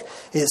look,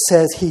 it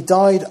says he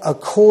died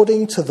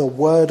according to the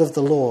word of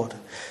the Lord.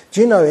 Do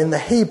you know, in the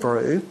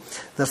Hebrew,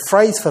 the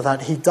phrase for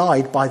that, he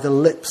died by the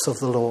lips of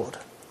the Lord.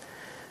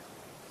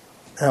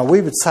 Now, we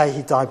would say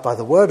he died by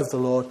the word of the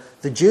Lord.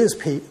 The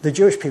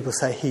Jewish people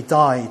say he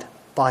died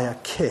by a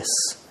kiss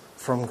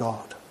from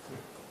God.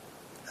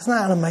 Isn't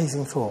that an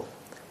amazing thought?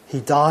 He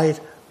died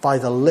by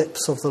the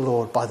lips of the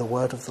Lord, by the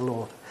word of the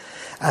Lord.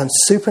 And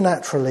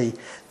supernaturally,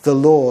 the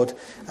Lord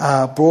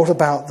brought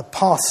about the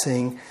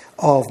passing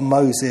of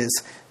Moses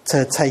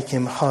to take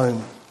him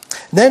home.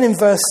 Then in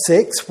verse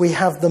 6, we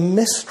have the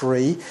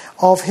mystery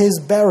of his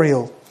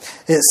burial.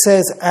 It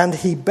says, "And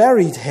he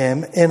buried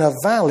him in a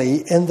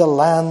valley in the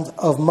land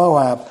of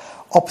Moab,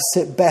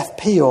 opposite Beth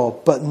Peor,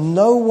 but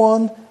no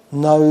one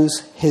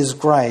knows his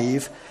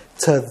grave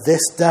to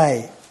this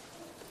day."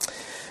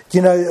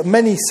 You know,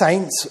 many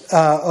saints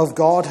of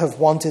God have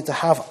wanted to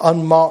have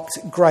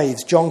unmarked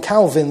graves. John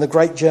Calvin, the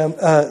great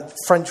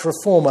French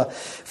reformer,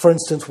 for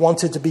instance,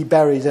 wanted to be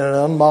buried in an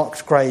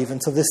unmarked grave, and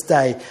to this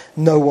day,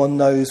 no one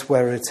knows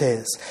where it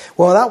is.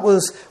 Well, that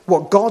was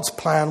what God's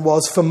plan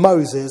was for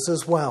Moses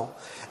as well.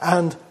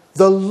 And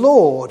the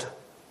Lord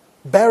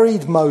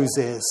buried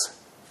Moses,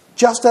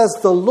 just as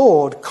the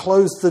Lord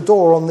closed the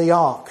door on the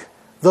ark.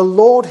 The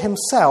Lord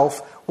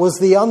himself was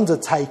the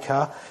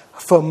undertaker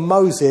for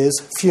Moses'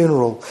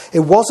 funeral.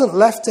 It wasn't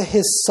left to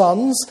his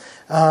sons,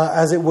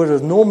 as it would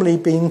have normally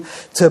been,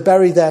 to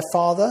bury their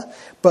father,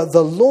 but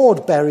the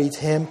Lord buried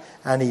him,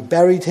 and he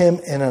buried him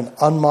in an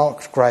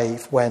unmarked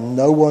grave where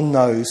no one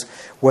knows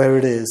where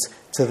it is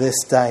to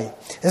this day.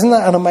 Isn't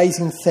that an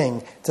amazing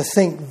thing to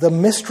think, the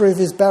mystery of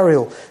his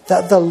burial,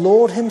 that the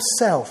Lord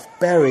himself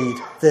buried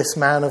this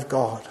man of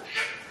God?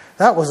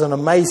 That was an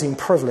amazing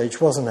privilege,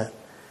 wasn't it?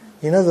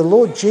 You know, the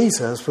Lord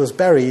Jesus was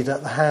buried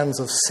at the hands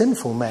of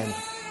sinful men.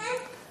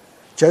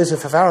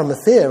 Joseph of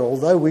Arimathea,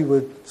 although we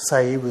would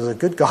say he was a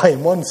good guy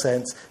in one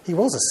sense, he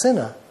was a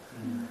sinner.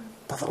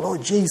 But the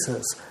Lord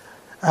Jesus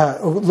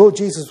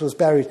was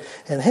buried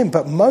in him.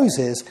 But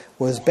Moses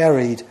was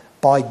buried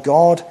by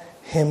God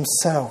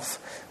himself.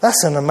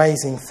 That's an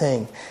amazing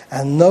thing.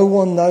 And no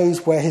one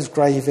knows where his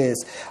grave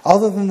is,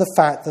 other than the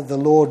fact that the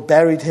Lord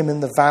buried him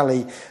in the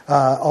valley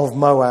of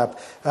Moab,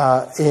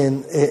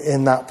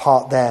 in that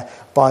part there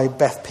by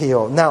Beth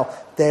Peor. Now,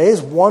 there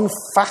is one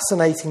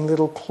fascinating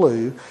little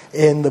clue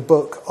in the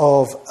book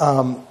of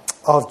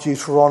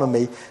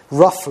Deuteronomy,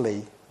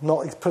 roughly,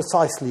 not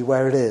precisely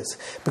where it is.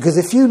 Because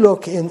if you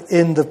look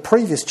in the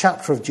previous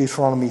chapter of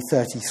Deuteronomy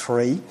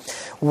 33,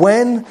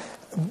 when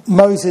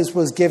Moses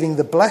was giving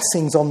the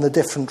blessings on the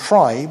different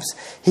tribes,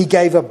 he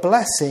gave a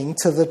blessing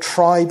to the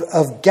tribe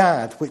of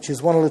Gad, which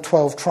is one of the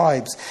 12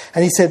 tribes.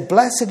 And he said,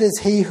 "Blessed is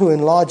he who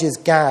enlarges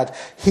Gad.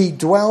 He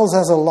dwells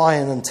as a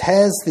lion and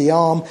tears the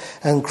arm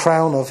and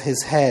crown of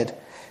his head.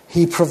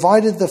 He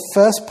provided the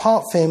first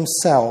part for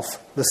himself,"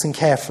 listen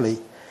carefully,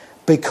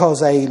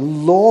 "because a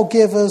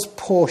lawgiver's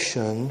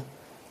portion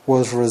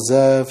was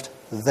reserved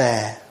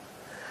there."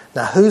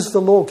 Now, who's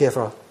the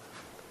lawgiver?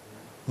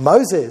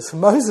 Moses.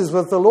 Moses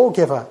was the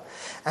lawgiver.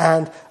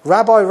 And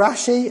Rabbi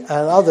Rashi and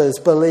others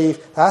believe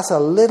that's a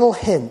little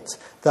hint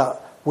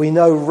that we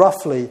know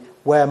roughly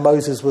where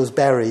Moses was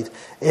buried,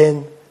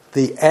 in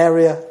the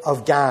area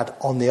of Gad,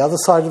 on the other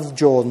side of the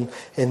Jordan,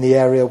 in the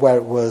area where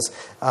it was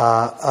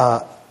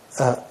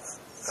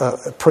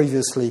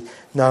previously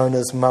known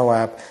as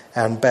Moab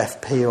and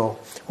Beth Peor.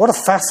 What a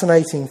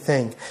fascinating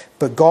thing.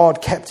 But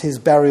God kept his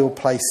burial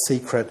place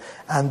secret,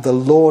 and the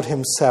Lord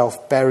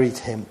himself buried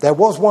him. There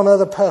was one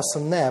other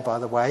person there, by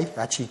the way,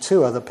 actually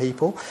two other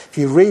people. If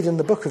you read in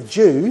the book of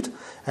Jude,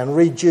 and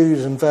read Jude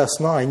in verse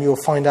 9, you'll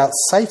find out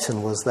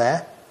Satan was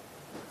there.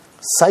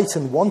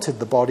 Satan wanted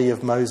the body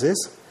of Moses,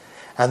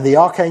 and the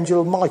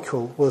archangel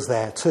Michael was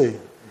there too.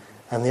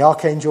 And the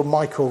archangel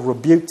Michael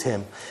rebuked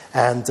him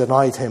and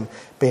denied him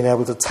being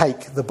able to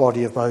take the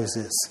body of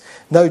Moses.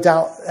 No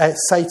doubt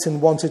Satan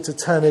wanted to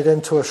turn it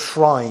into a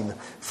shrine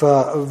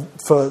for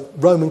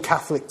Roman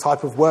Catholic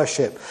type of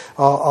worship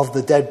of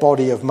the dead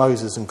body of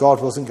Moses, and God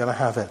wasn't going to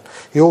have it.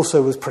 He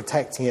also was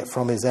protecting it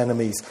from his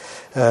enemies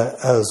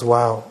as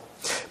well.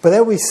 But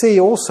there we see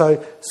also,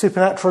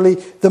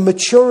 supernaturally, the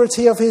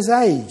maturity of his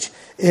age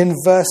in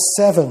verse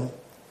 7.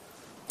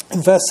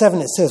 In verse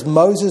 7 it says,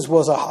 "Moses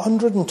was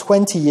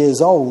 120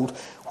 years old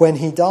when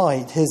he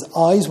died. His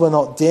eyes were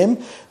not dim,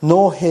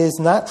 nor his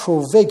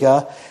natural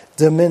vigour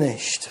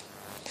diminished."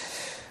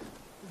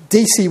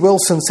 D.C.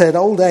 Wilson said,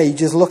 "Old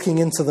age is looking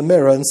into the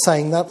mirror and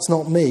saying, 'That's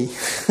not me.'"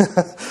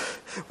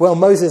 Well,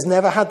 Moses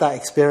never had that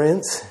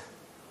experience,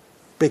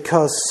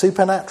 because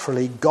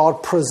supernaturally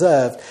God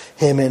preserved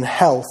him in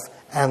health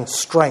and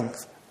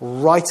strength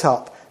right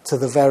up to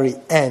the very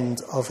end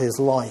of his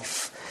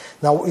life.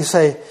 Now, what you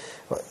say,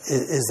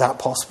 is that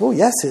possible?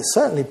 Yes, it's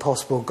certainly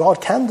possible. God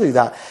can do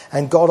that.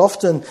 And God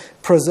often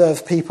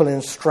preserves people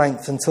in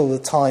strength until the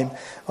time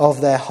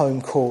of their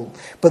home call.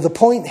 But the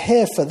point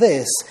here for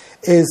this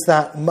is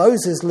that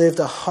Moses lived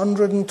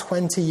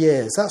 120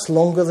 years. That's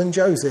longer than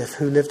Joseph,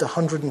 who lived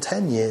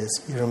 110 years,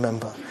 you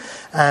remember.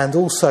 And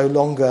also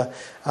longer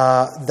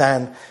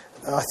than,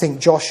 I think,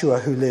 Joshua,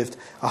 who lived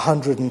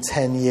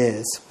 110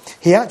 years.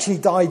 He actually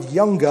died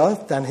younger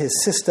than his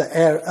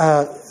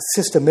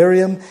sister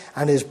Miriam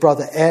and his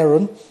brother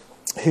Aaron,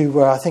 who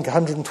were, I think,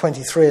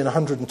 123 and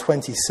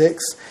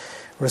 126,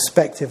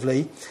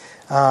 respectively.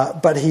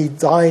 But he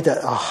died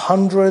at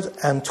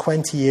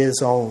 120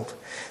 years old.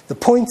 The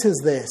point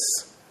is this: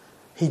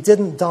 he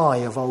didn't die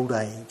of old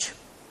age.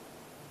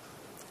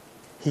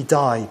 He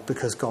died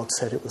because God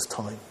said it was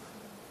time.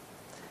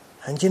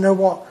 And you know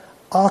what?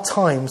 Our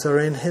times are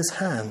in his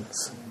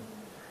hands.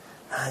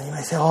 And you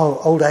may say, "Oh,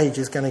 old age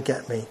is going to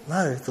get me."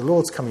 No, the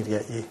Lord's coming to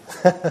get you.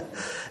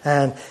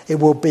 And it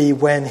will be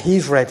when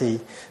he's ready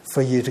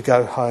for you to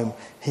go home,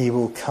 he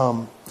will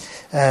come.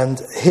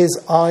 And his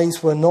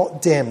eyes were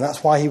not dim.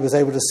 That's why he was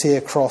able to see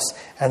across,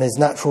 and his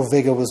natural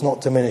vigour was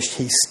not diminished.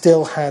 He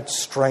still had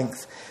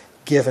strength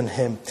given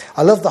him.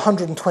 I love the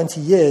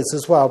 120 years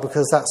as well,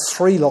 because that's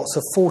 3 lots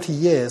of 40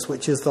 years,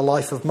 which is the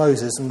life of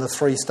Moses in the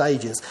 3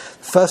 stages.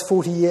 The first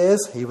 40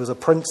 years, he was a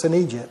prince in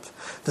Egypt.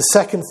 The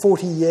second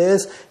 40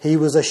 years, he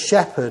was a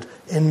shepherd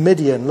in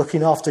Midian,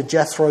 looking after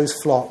Jethro's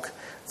flock.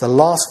 The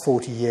last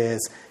 40 years,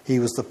 he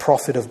was the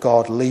prophet of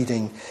God,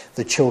 leading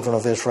the children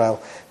of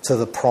Israel to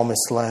the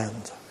promised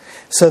land.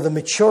 So the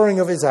maturing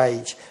of his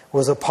age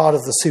was a part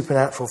of the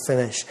supernatural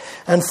finish.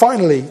 And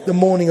finally, the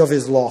mourning of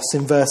his loss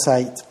in verse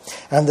 8.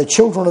 And the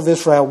children of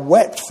Israel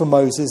wept for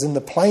Moses in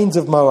the plains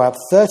of Moab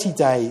 30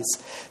 days.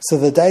 So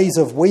the days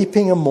of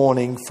weeping and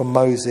mourning for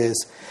Moses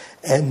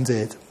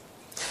ended.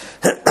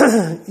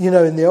 You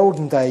know, in the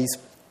olden days,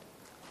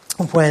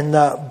 when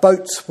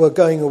boats were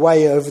going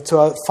away over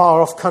to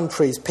far off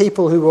countries,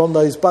 people who were on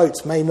those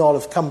boats may not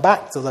have come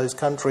back to those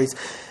countries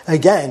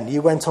again.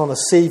 You went on a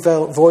sea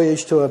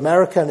voyage to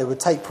America and it would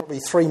take probably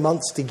 3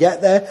 months to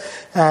get there,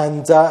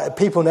 and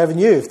people never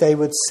knew if they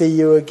would see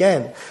you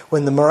again.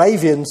 When the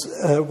Moravians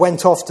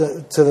went off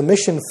to the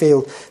mission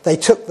field, they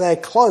took their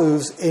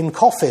clothes in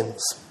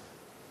coffins.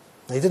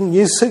 They didn't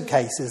use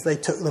suitcases, they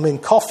took them in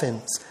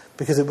coffins,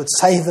 because it would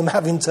save them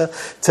having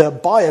to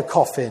buy a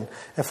coffin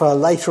for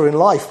later in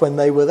life when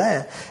they were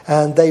there.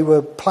 And they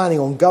were planning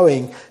on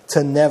going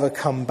to never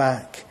come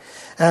back.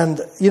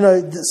 And, you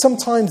know,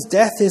 sometimes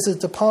death is a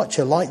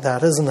departure like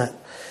that, isn't it?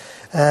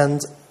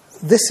 And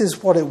this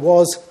is what it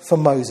was for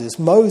Moses.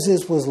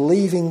 Moses was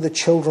leaving the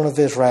children of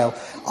Israel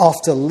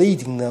after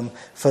leading them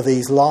for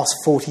these last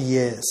 40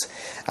 years.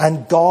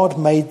 And God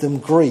made them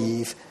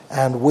grieve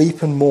and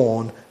weep and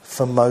mourn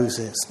for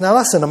Moses. Now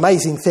that's an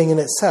amazing thing in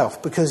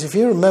itself, because if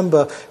you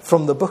remember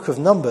from the book of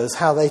Numbers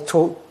how they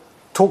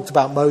talked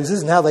about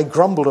Moses and how they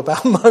grumbled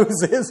about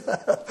Moses,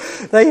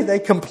 they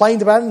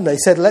complained about him, they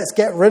said, let's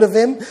get rid of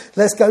him,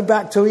 let's go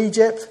back to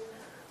Egypt.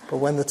 But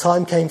when the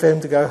time came for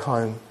him to go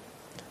home,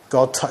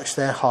 God touched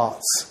their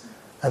hearts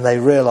and they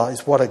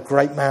realised what a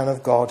great man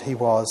of God he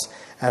was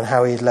and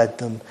how he led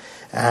them,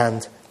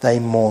 and they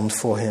mourned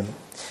for him.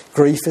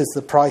 Grief is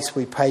the price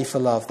we pay for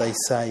love, they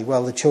say.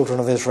 Well, the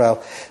children of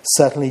Israel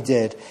certainly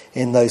did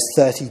in those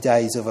 30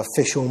 days of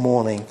official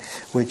mourning,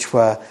 which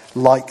were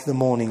like the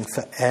mourning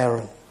for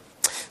Aaron.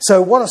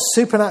 So what a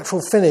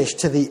supernatural finish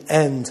to the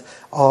end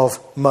of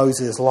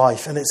Moses'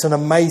 life. And it's an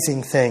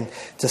amazing thing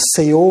to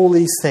see all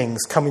these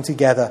things coming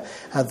together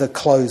at the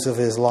close of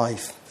his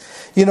life.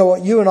 You know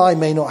what? You and I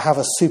may not have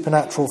a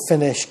supernatural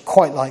finish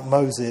quite like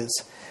Moses,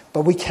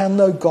 but we can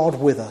know God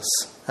with us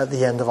at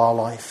the end of our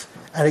life.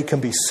 And it can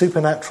be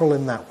supernatural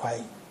in that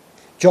way.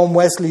 John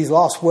Wesley's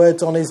last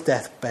words on his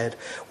deathbed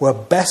were,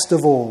 best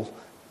of all,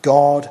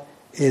 God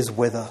is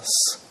with us.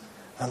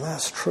 And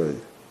that's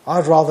true.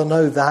 I'd rather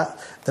know that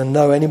than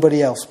know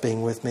anybody else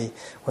being with me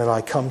when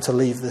I come to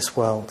leave this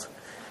world.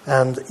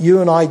 And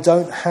you and I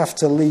don't have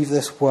to leave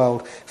this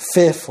world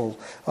fearful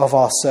of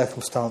our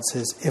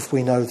circumstances if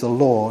we know the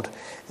Lord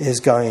is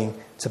going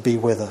to be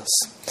with us.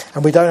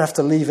 And we don't have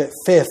to leave it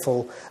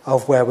fearful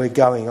of where we're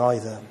going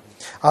either.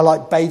 I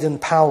like Baden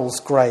Powell's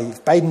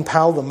grave. Baden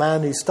Powell, the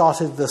man who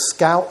started the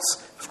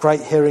Scouts. It was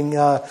great hearing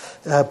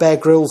Bear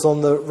Grylls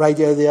on the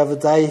radio the other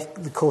day,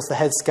 of course the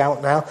head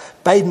scout now.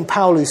 Baden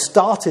Powell, who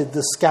started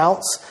the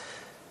Scouts,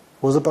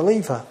 was a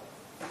believer.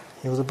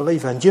 He was a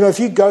believer. And you know, if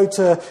you go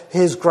to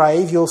his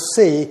grave, you'll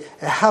see it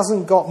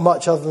hasn't got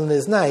much other than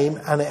his name,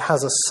 and it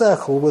has a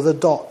circle with a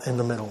dot in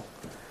the middle.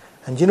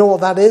 And you know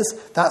what that is?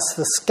 That's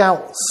the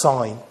Scout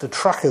sign, the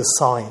tracker's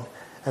sign.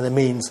 And it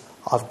means,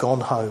 I've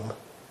gone home.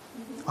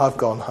 I've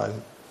gone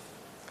home.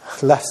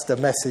 That's the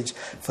message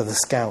for the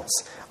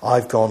Scouts.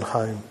 I've gone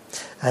home.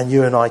 And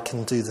you and I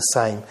can do the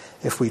same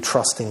if we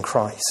trust in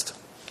Christ.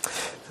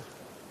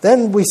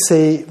 Then we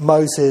see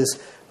Moses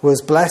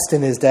was blessed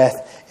in his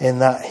death in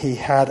that he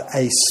had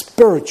a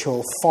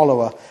spiritual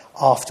follower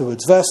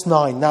afterwards. Verse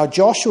 9, now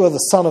Joshua the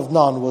son of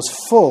Nun was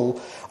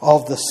full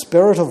of the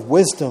spirit of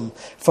wisdom,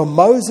 for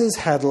Moses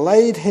had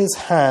laid his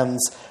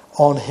hands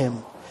on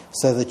him.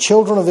 So the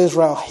children of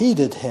Israel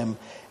heeded him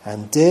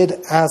and did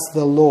as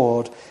the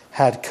Lord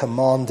had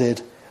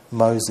commanded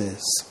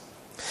Moses.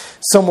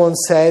 Someone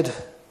said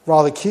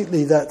rather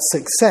cutely that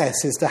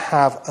success is to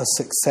have a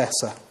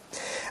successor.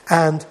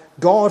 And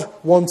God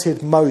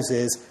wanted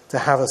Moses to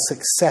have a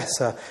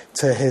successor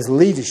to his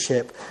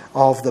leadership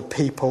of the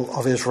people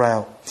of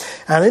Israel.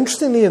 And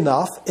interestingly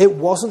enough, it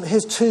wasn't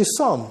his two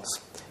sons.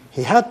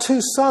 He had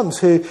two sons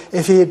who,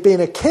 if he had been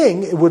a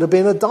king, it would have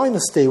been a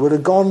dynasty. It would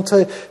have gone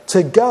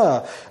to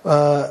Gur,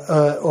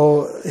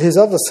 or his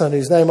other son,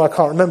 whose name I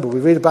can't remember.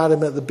 We read about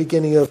him at the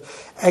beginning of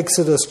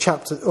Exodus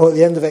chapter, or at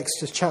the end of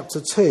Exodus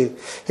chapter 2.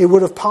 It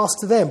would have passed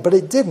to them, but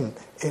it didn't.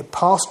 It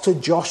passed to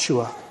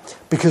Joshua,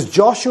 because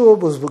Joshua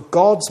was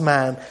God's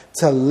man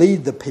to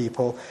lead the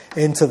people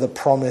into the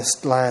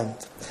promised land.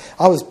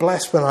 I was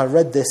blessed when I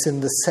read this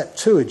in the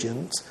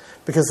Septuagint,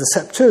 because the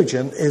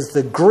Septuagint is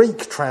the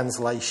Greek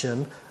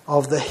translation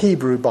of the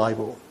Hebrew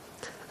Bible.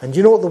 And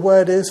you know what the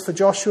word is for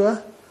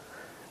Joshua?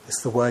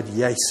 It's the word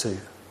Yesu.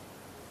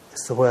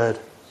 It's the word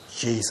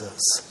Jesus.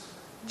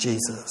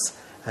 Jesus.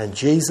 And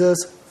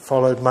Jesus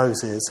followed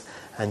Moses,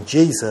 and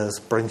Jesus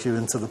brings you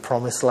into the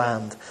promised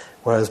land,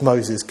 whereas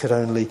Moses could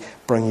only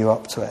bring you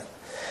up to it.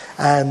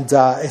 And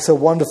it's a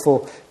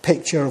wonderful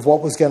picture of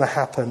what was going to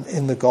happen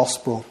in the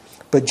gospel.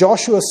 But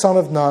Joshua, son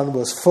of Nun,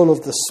 was full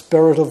of the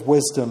spirit of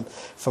wisdom,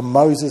 for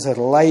Moses had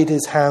laid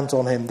his hands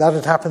on him. That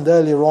had happened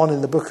earlier on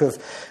in the book of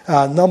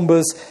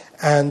Numbers,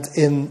 and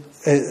in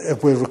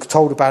we're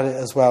told about it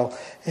as well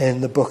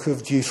in the book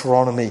of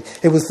Deuteronomy.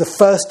 It was the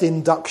first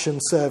induction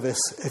service,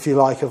 if you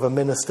like, of a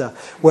minister,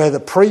 where the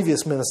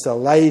previous minister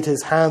laid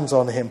his hands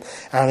on him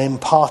and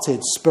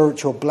imparted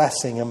spiritual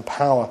blessing and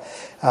power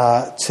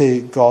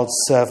to God's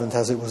servant,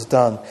 as it was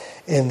done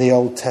in the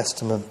Old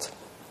Testament.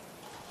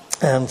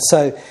 And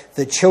so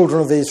the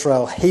children of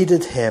Israel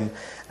heeded him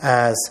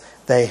as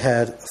they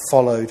had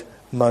followed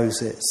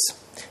Moses.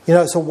 You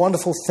know, it's a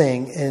wonderful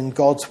thing in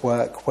God's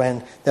work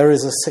when there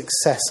is a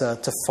successor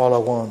to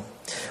follow on.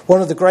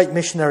 One of the great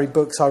missionary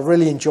books I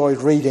really enjoyed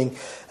reading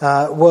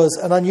was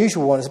an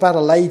unusual one. It's about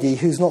a lady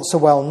who's not so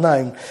well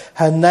known.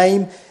 Her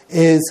name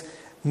is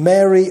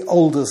Mary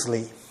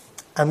Aldersley.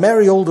 And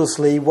Mary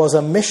Aldersley was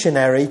a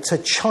missionary to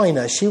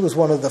China. She was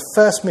one of the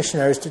first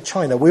missionaries to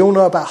China. We all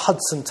know about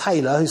Hudson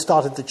Taylor, who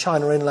started the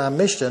China Inland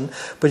Mission.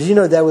 But you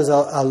know, there was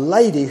a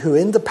lady who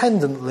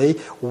independently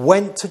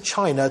went to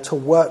China to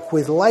work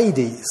with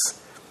ladies.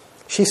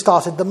 She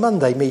started the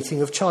Monday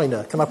meeting of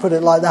China. Can I put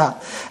it like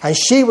that? And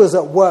she was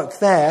at work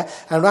there.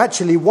 And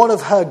actually, one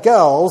of her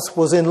girls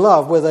was in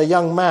love with a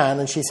young man.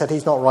 And she said,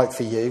 he's not right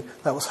for you.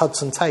 That was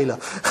Hudson Taylor.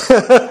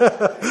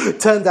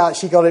 Turned out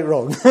she got it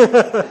wrong.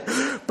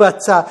 But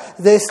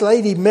this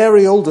lady,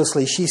 Mary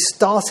Aldersley, she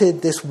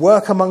started this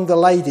work among the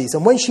ladies.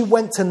 And when she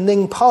went to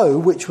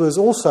Ningpo, which was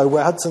also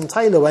where Hudson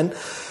Taylor went,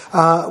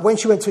 when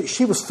she went to it,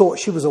 she was thought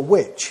she was a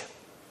witch.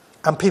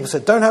 And people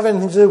said, don't have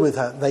anything to do with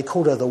her. They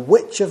called her the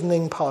Witch of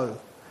Ningpo.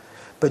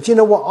 But you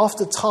know what?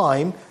 After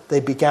time, they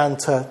began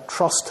to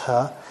trust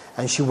her.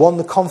 And she won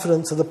the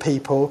confidence of the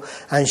people.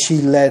 And she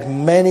led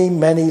many,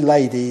 many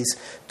ladies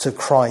to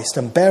Christ.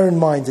 And bear in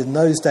mind, in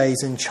those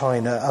days in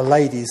China, a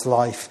lady's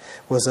life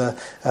was a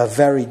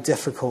very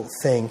difficult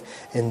thing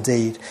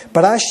indeed.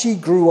 But as she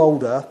grew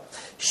older,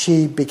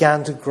 she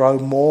began to grow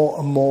more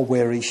and more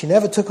weary. She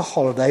never took a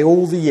holiday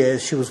all the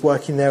years she was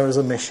working there as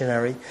a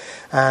missionary.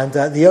 And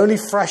the only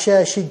fresh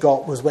air she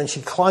got was when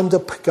she climbed a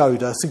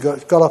pagoda, so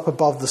got up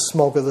above the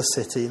smog of the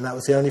city, and that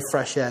was the only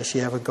fresh air she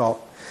ever got.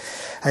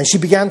 And she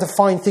began to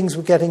find things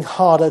were getting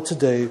harder to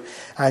do,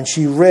 and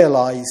she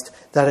realised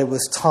that it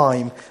was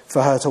time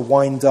for her to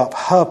wind up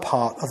her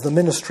part of the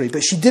ministry.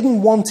 But she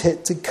didn't want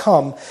it to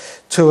come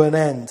to an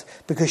end,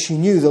 because she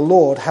knew the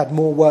Lord had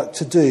more work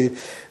to do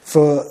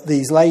for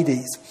these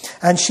ladies.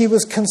 And she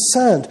was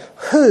concerned,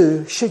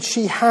 who should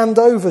she hand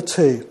over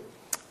to?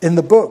 In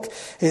the book,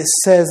 it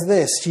says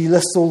this. She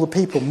lists all the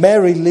people.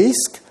 Mary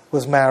Leask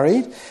was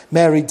married.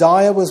 Mary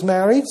Dyer was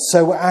married.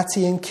 So were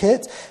Attie and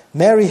Kit.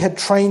 Mary had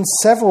trained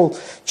several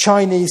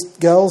Chinese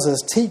girls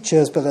as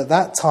teachers, but at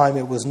that time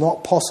it was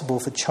not possible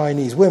for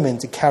Chinese women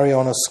to carry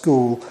on a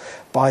school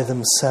by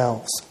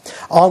themselves.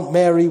 Aunt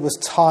Mary was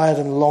tired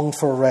and longed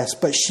for a rest,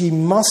 but she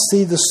must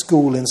see the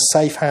school in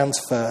safe hands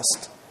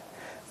first.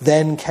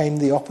 Then came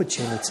the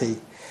opportunity.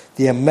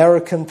 The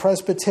American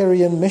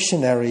Presbyterian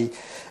Missionary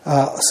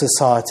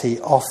Society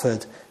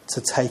offered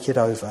to take it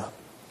over.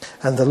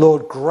 And the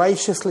Lord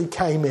graciously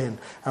came in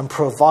and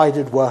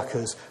provided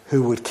workers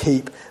who would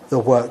keep the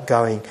work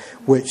going,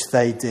 which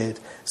they did.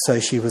 So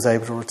she was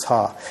able to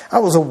retire.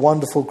 That was a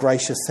wonderful,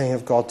 gracious thing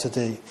of God to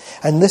do.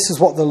 And this is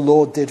what the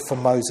Lord did for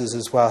Moses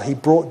as well. He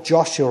brought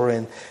Joshua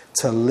in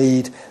to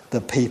lead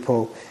the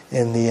people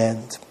in the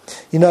end.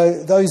 You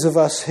know, those of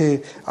us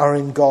who are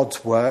in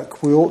God's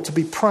work, we ought to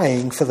be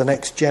praying for the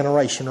next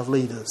generation of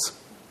leaders.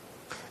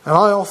 And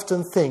I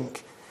often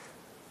think,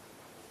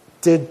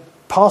 did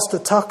Pastor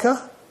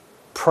Tucker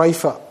pray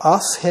for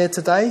us here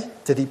today?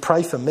 Did he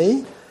pray for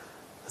me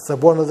as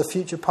one of the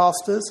future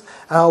pastors?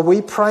 Are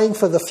we praying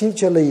for the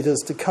future leaders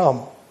to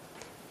come?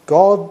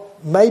 God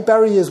may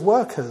bury his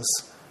workers,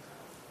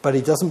 but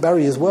he doesn't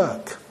bury his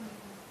work.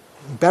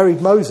 He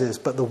buried Moses,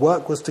 but the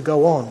work was to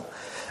go on.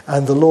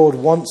 And the Lord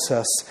wants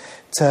us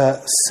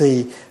to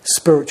see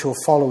spiritual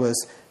followers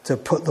to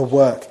put the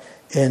work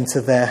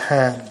into their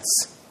hands.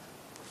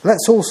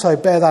 Let's also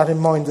bear that in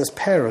mind as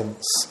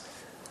parents.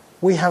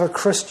 We have a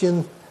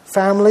Christian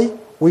family.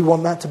 We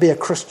want that to be a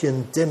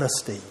Christian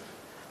dynasty.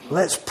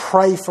 Let's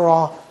pray for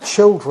our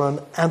children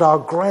and our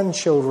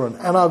grandchildren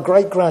and our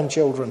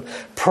great-grandchildren.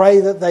 Pray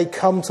that they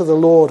come to the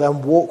Lord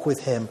and walk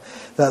with him,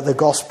 that the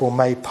gospel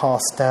may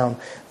pass down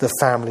the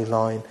family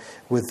line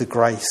with the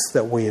grace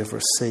that we have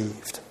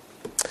received.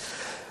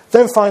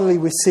 Then finally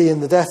we see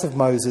in the death of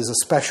Moses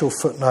a special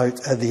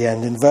footnote at the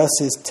end in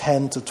verses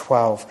 10 to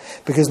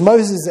 12. Because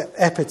Moses'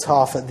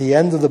 epitaph at the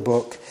end of the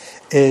book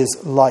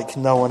is like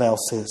no one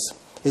else's.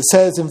 It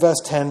says in verse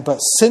 10, "But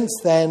since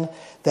then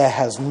there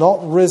has not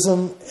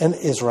risen in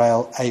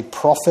Israel a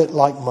prophet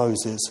like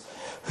Moses,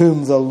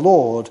 whom the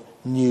Lord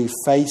knew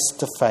face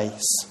to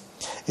face.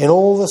 In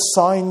all the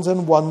signs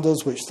and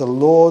wonders which the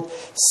Lord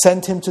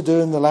sent him to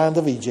do in the land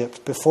of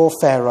Egypt, before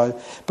Pharaoh,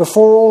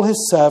 before all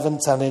his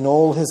servants and in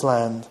all his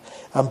land,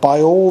 and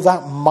by all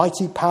that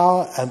mighty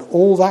power and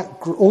all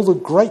the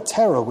great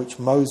terror which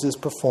Moses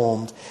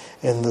performed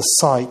in the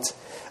sight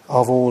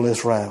of all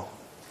Israel."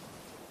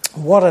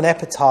 What an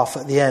epitaph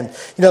at the end.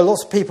 You know,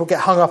 lots of people get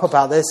hung up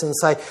about this and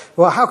say,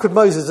 well, how could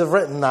Moses have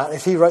written that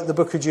if he wrote the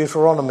book of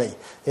Deuteronomy?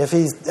 If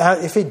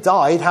he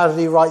died, how did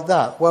he write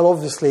that? Well,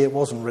 obviously it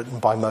wasn't written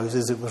by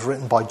Moses. It was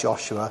written by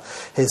Joshua,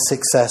 his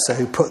successor,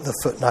 who put the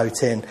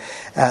footnote in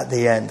at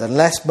the end.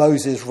 Unless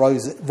Moses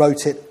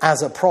wrote it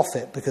as a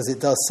prophet, because it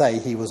does say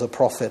he was a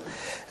prophet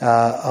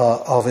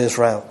of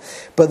Israel.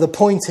 But the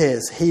point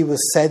is, he was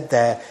said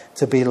there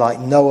to be like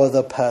no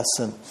other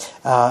person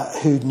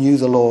who knew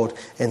the Lord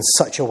in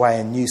such a way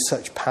and knew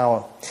such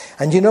power.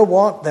 And you know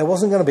what? There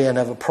wasn't going to be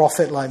another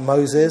prophet like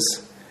Moses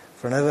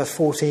for another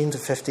 14 to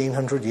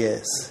 1500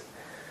 years.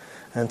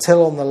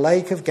 Until on the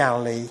Lake of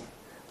Galilee,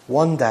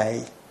 one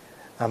day,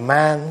 a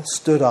man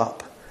stood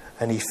up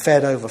and he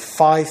fed over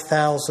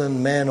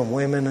 5,000 men and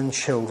women and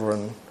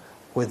children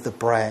with the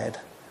bread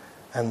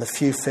and the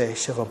few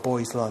fish of a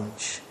boy's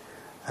lunch.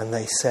 And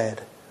they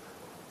said,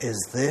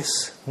 "Is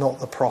this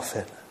not the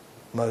prophet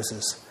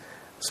Moses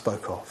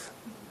spoke of?"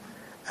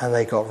 And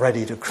they got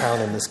ready to crown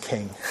him as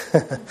king.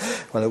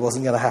 Well, it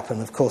wasn't going to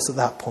happen, of course, at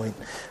that point.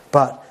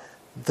 But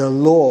the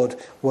Lord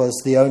was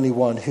the only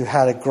one who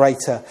had a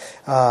greater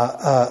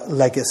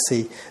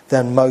legacy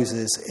than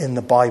Moses in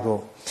the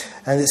Bible.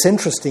 And it's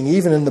interesting,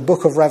 even in the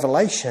book of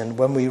Revelation,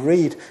 when we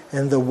read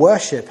in the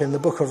worship in the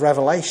book of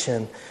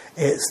Revelation,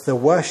 it's the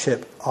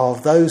worship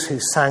of those who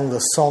sang the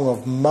song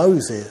of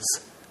Moses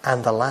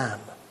and the Lamb.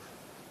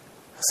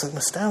 It's an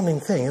astounding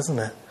thing, isn't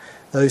it?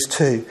 Those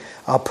two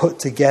are put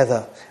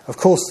together. Of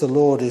course, the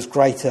Lord is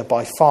greater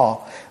by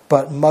far,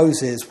 but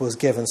Moses was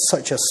given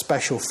such a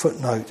special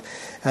footnote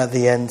at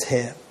the end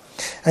here.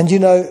 And you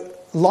know,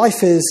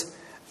 life is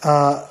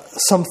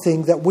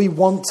something that we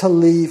want to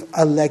leave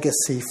a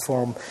legacy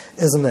from,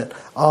 isn't it,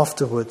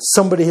 afterwards?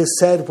 Somebody has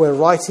said we're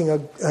writing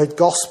a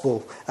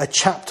gospel, a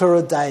chapter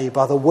a day,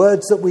 by the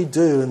words that we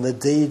do and the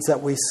deeds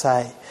that we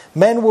say.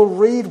 Men will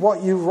read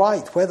what you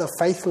write, whether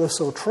faithless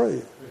or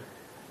true.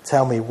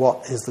 Tell me,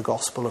 what is the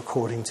gospel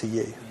according to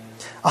you?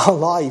 Our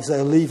lives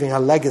are leaving a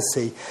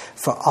legacy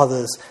for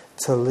others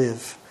to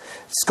live.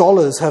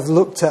 Scholars have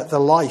looked at the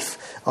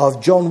life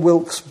of John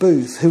Wilkes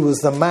Booth, who was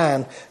the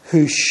man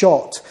who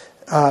shot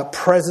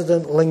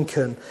President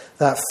Lincoln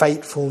that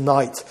fateful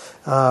night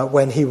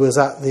when he was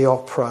at the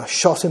opera,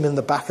 shot him in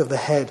the back of the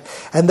head.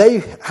 And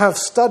they have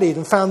studied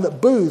and found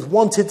that Booth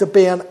wanted to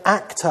be an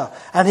actor,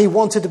 and he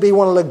wanted to be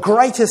one of the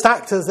greatest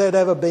actors there'd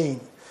ever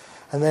been.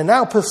 And they're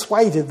now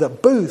persuaded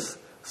that Booth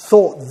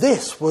thought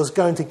this was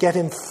going to get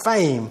him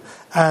fame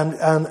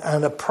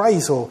and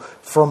appraisal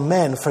from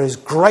men for his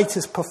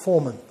greatest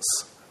performance.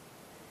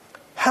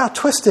 How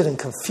twisted and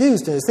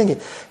confused in his thinking.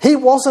 He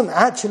wasn't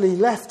actually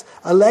left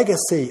a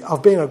legacy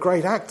of being a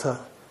great actor.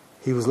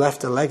 He was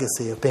left a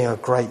legacy of being a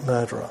great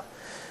murderer.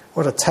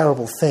 What a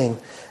terrible thing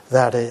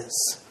that is.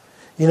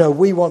 You know,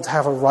 we want to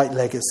have a right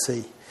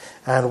legacy,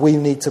 and we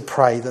need to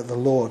pray that the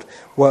Lord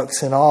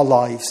works in our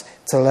lives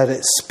to let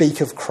it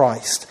speak of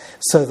Christ,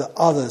 so that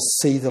others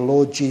see the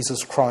Lord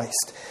Jesus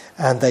Christ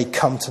and they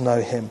come to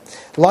know him.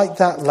 Like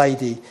that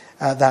lady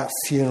at that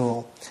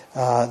funeral,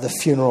 the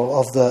funeral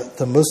of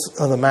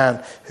the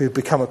man who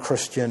became a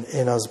Christian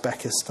in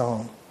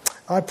Uzbekistan.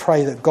 I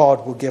pray that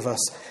God will give us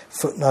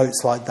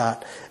footnotes like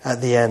that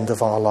at the end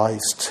of our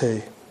lives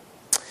too.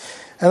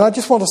 And I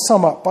just want to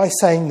sum up by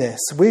saying this.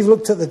 We've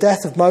looked at the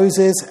death of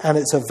Moses, and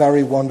it's a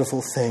very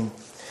wonderful thing.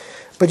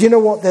 But you know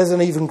what? There's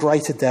an even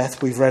greater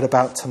death we've read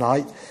about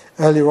tonight,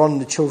 earlier on in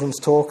the children's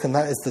talk, and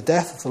that is the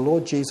death of the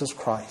Lord Jesus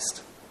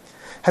Christ.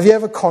 Have you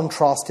ever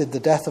contrasted the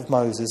death of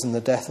Moses and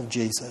the death of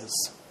Jesus?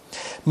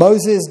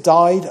 Moses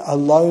died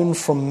alone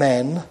from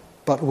men,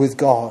 but with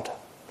God.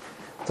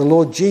 The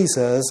Lord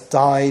Jesus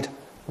died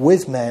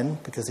with men,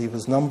 because he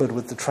was numbered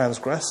with the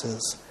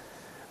transgressors,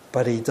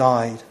 but he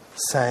died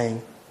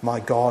saying, my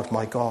God,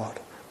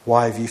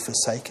 why have you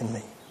forsaken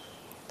me?"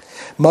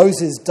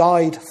 Moses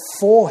died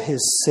for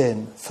his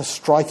sin, for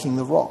striking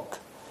the rock.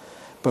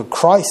 But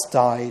Christ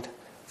died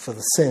for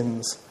the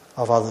sins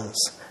of others,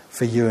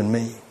 for you and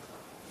me.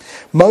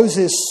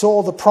 Moses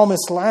saw the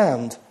promised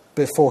land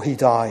before he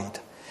died.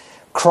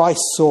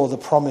 Christ saw the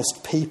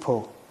promised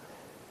people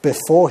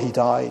before he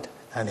died,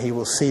 and he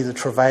will see the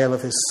travail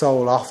of his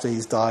soul after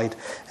he's died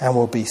and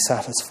will be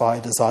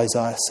satisfied, as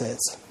Isaiah says.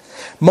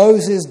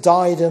 Moses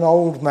died an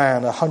old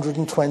man,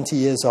 120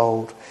 years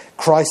old.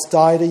 Christ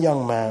died a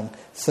young man,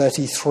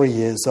 33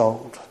 years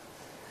old.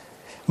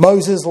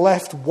 Moses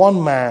left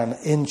one man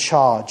in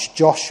charge,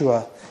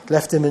 Joshua,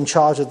 left him in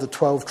charge of the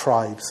 12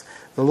 tribes.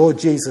 The Lord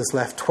Jesus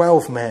left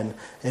 12 men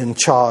in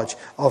charge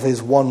of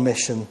his one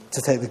mission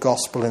to take the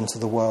gospel into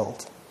the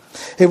world.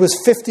 It was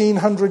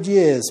 1,500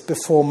 years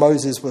before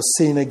Moses was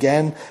seen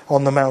again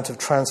on the Mount of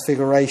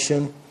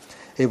Transfiguration.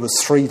 It was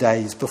 3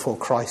 days before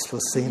Christ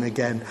was seen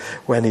again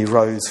when he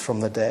rose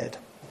from the dead.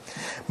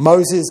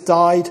 Moses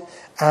died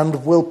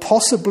and will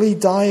possibly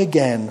die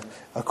again,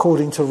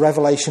 according to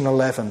Revelation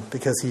 11,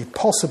 because he's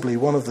possibly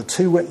one of the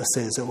two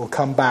witnesses that will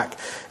come back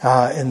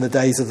in the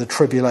days of the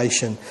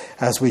tribulation,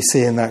 as we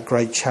see in that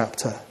great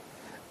chapter.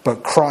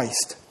 But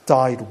Christ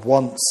died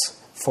once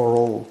for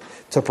all,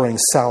 to bring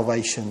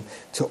salvation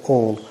to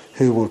all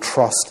who will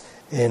trust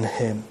in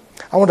him.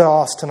 I want to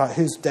ask tonight,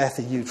 whose death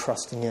are you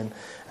trusting in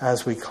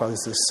as we close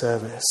this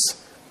service?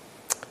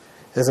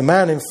 There's a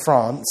man in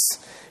France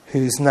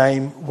whose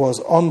name was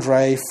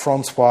André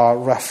Francois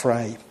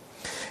Raffray.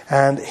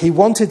 And he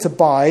wanted to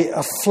buy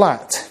a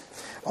flat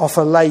off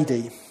a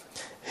lady.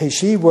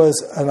 She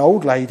was an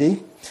old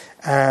lady,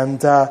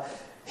 and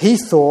he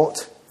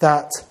thought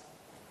that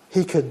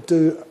he could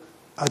do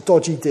a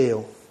dodgy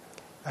deal.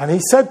 And he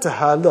said to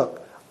her,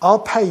 look, I'll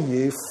pay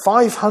you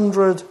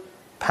 £500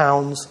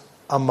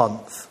 a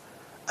month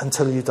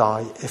until you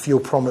die if you'll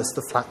promise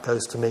the flat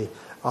goes to me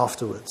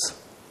afterwards.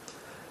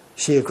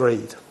 She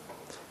agreed.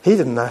 He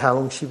didn't know how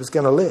long she was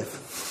going to live.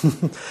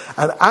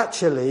 And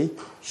actually,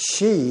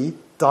 she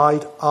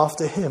died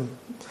after him.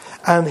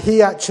 And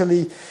he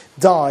actually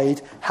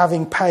died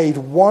having paid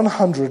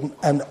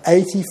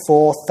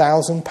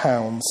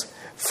 £184,000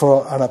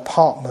 for an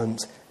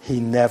apartment he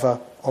never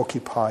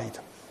occupied.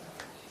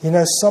 You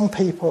know, some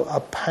people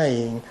are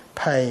paying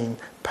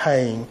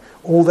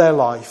all their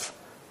life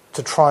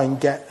to try and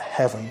get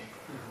heaven,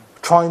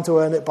 trying to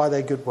earn it by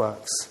their good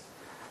works,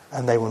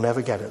 and they will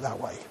never get it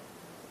that way.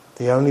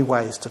 The only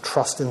way is to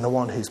trust in the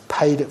one who's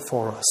paid it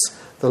for us,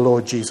 the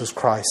Lord Jesus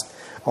Christ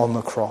on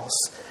the cross.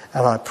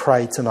 And I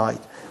pray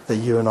tonight that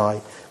you and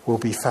I will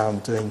be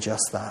found doing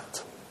just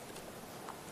that.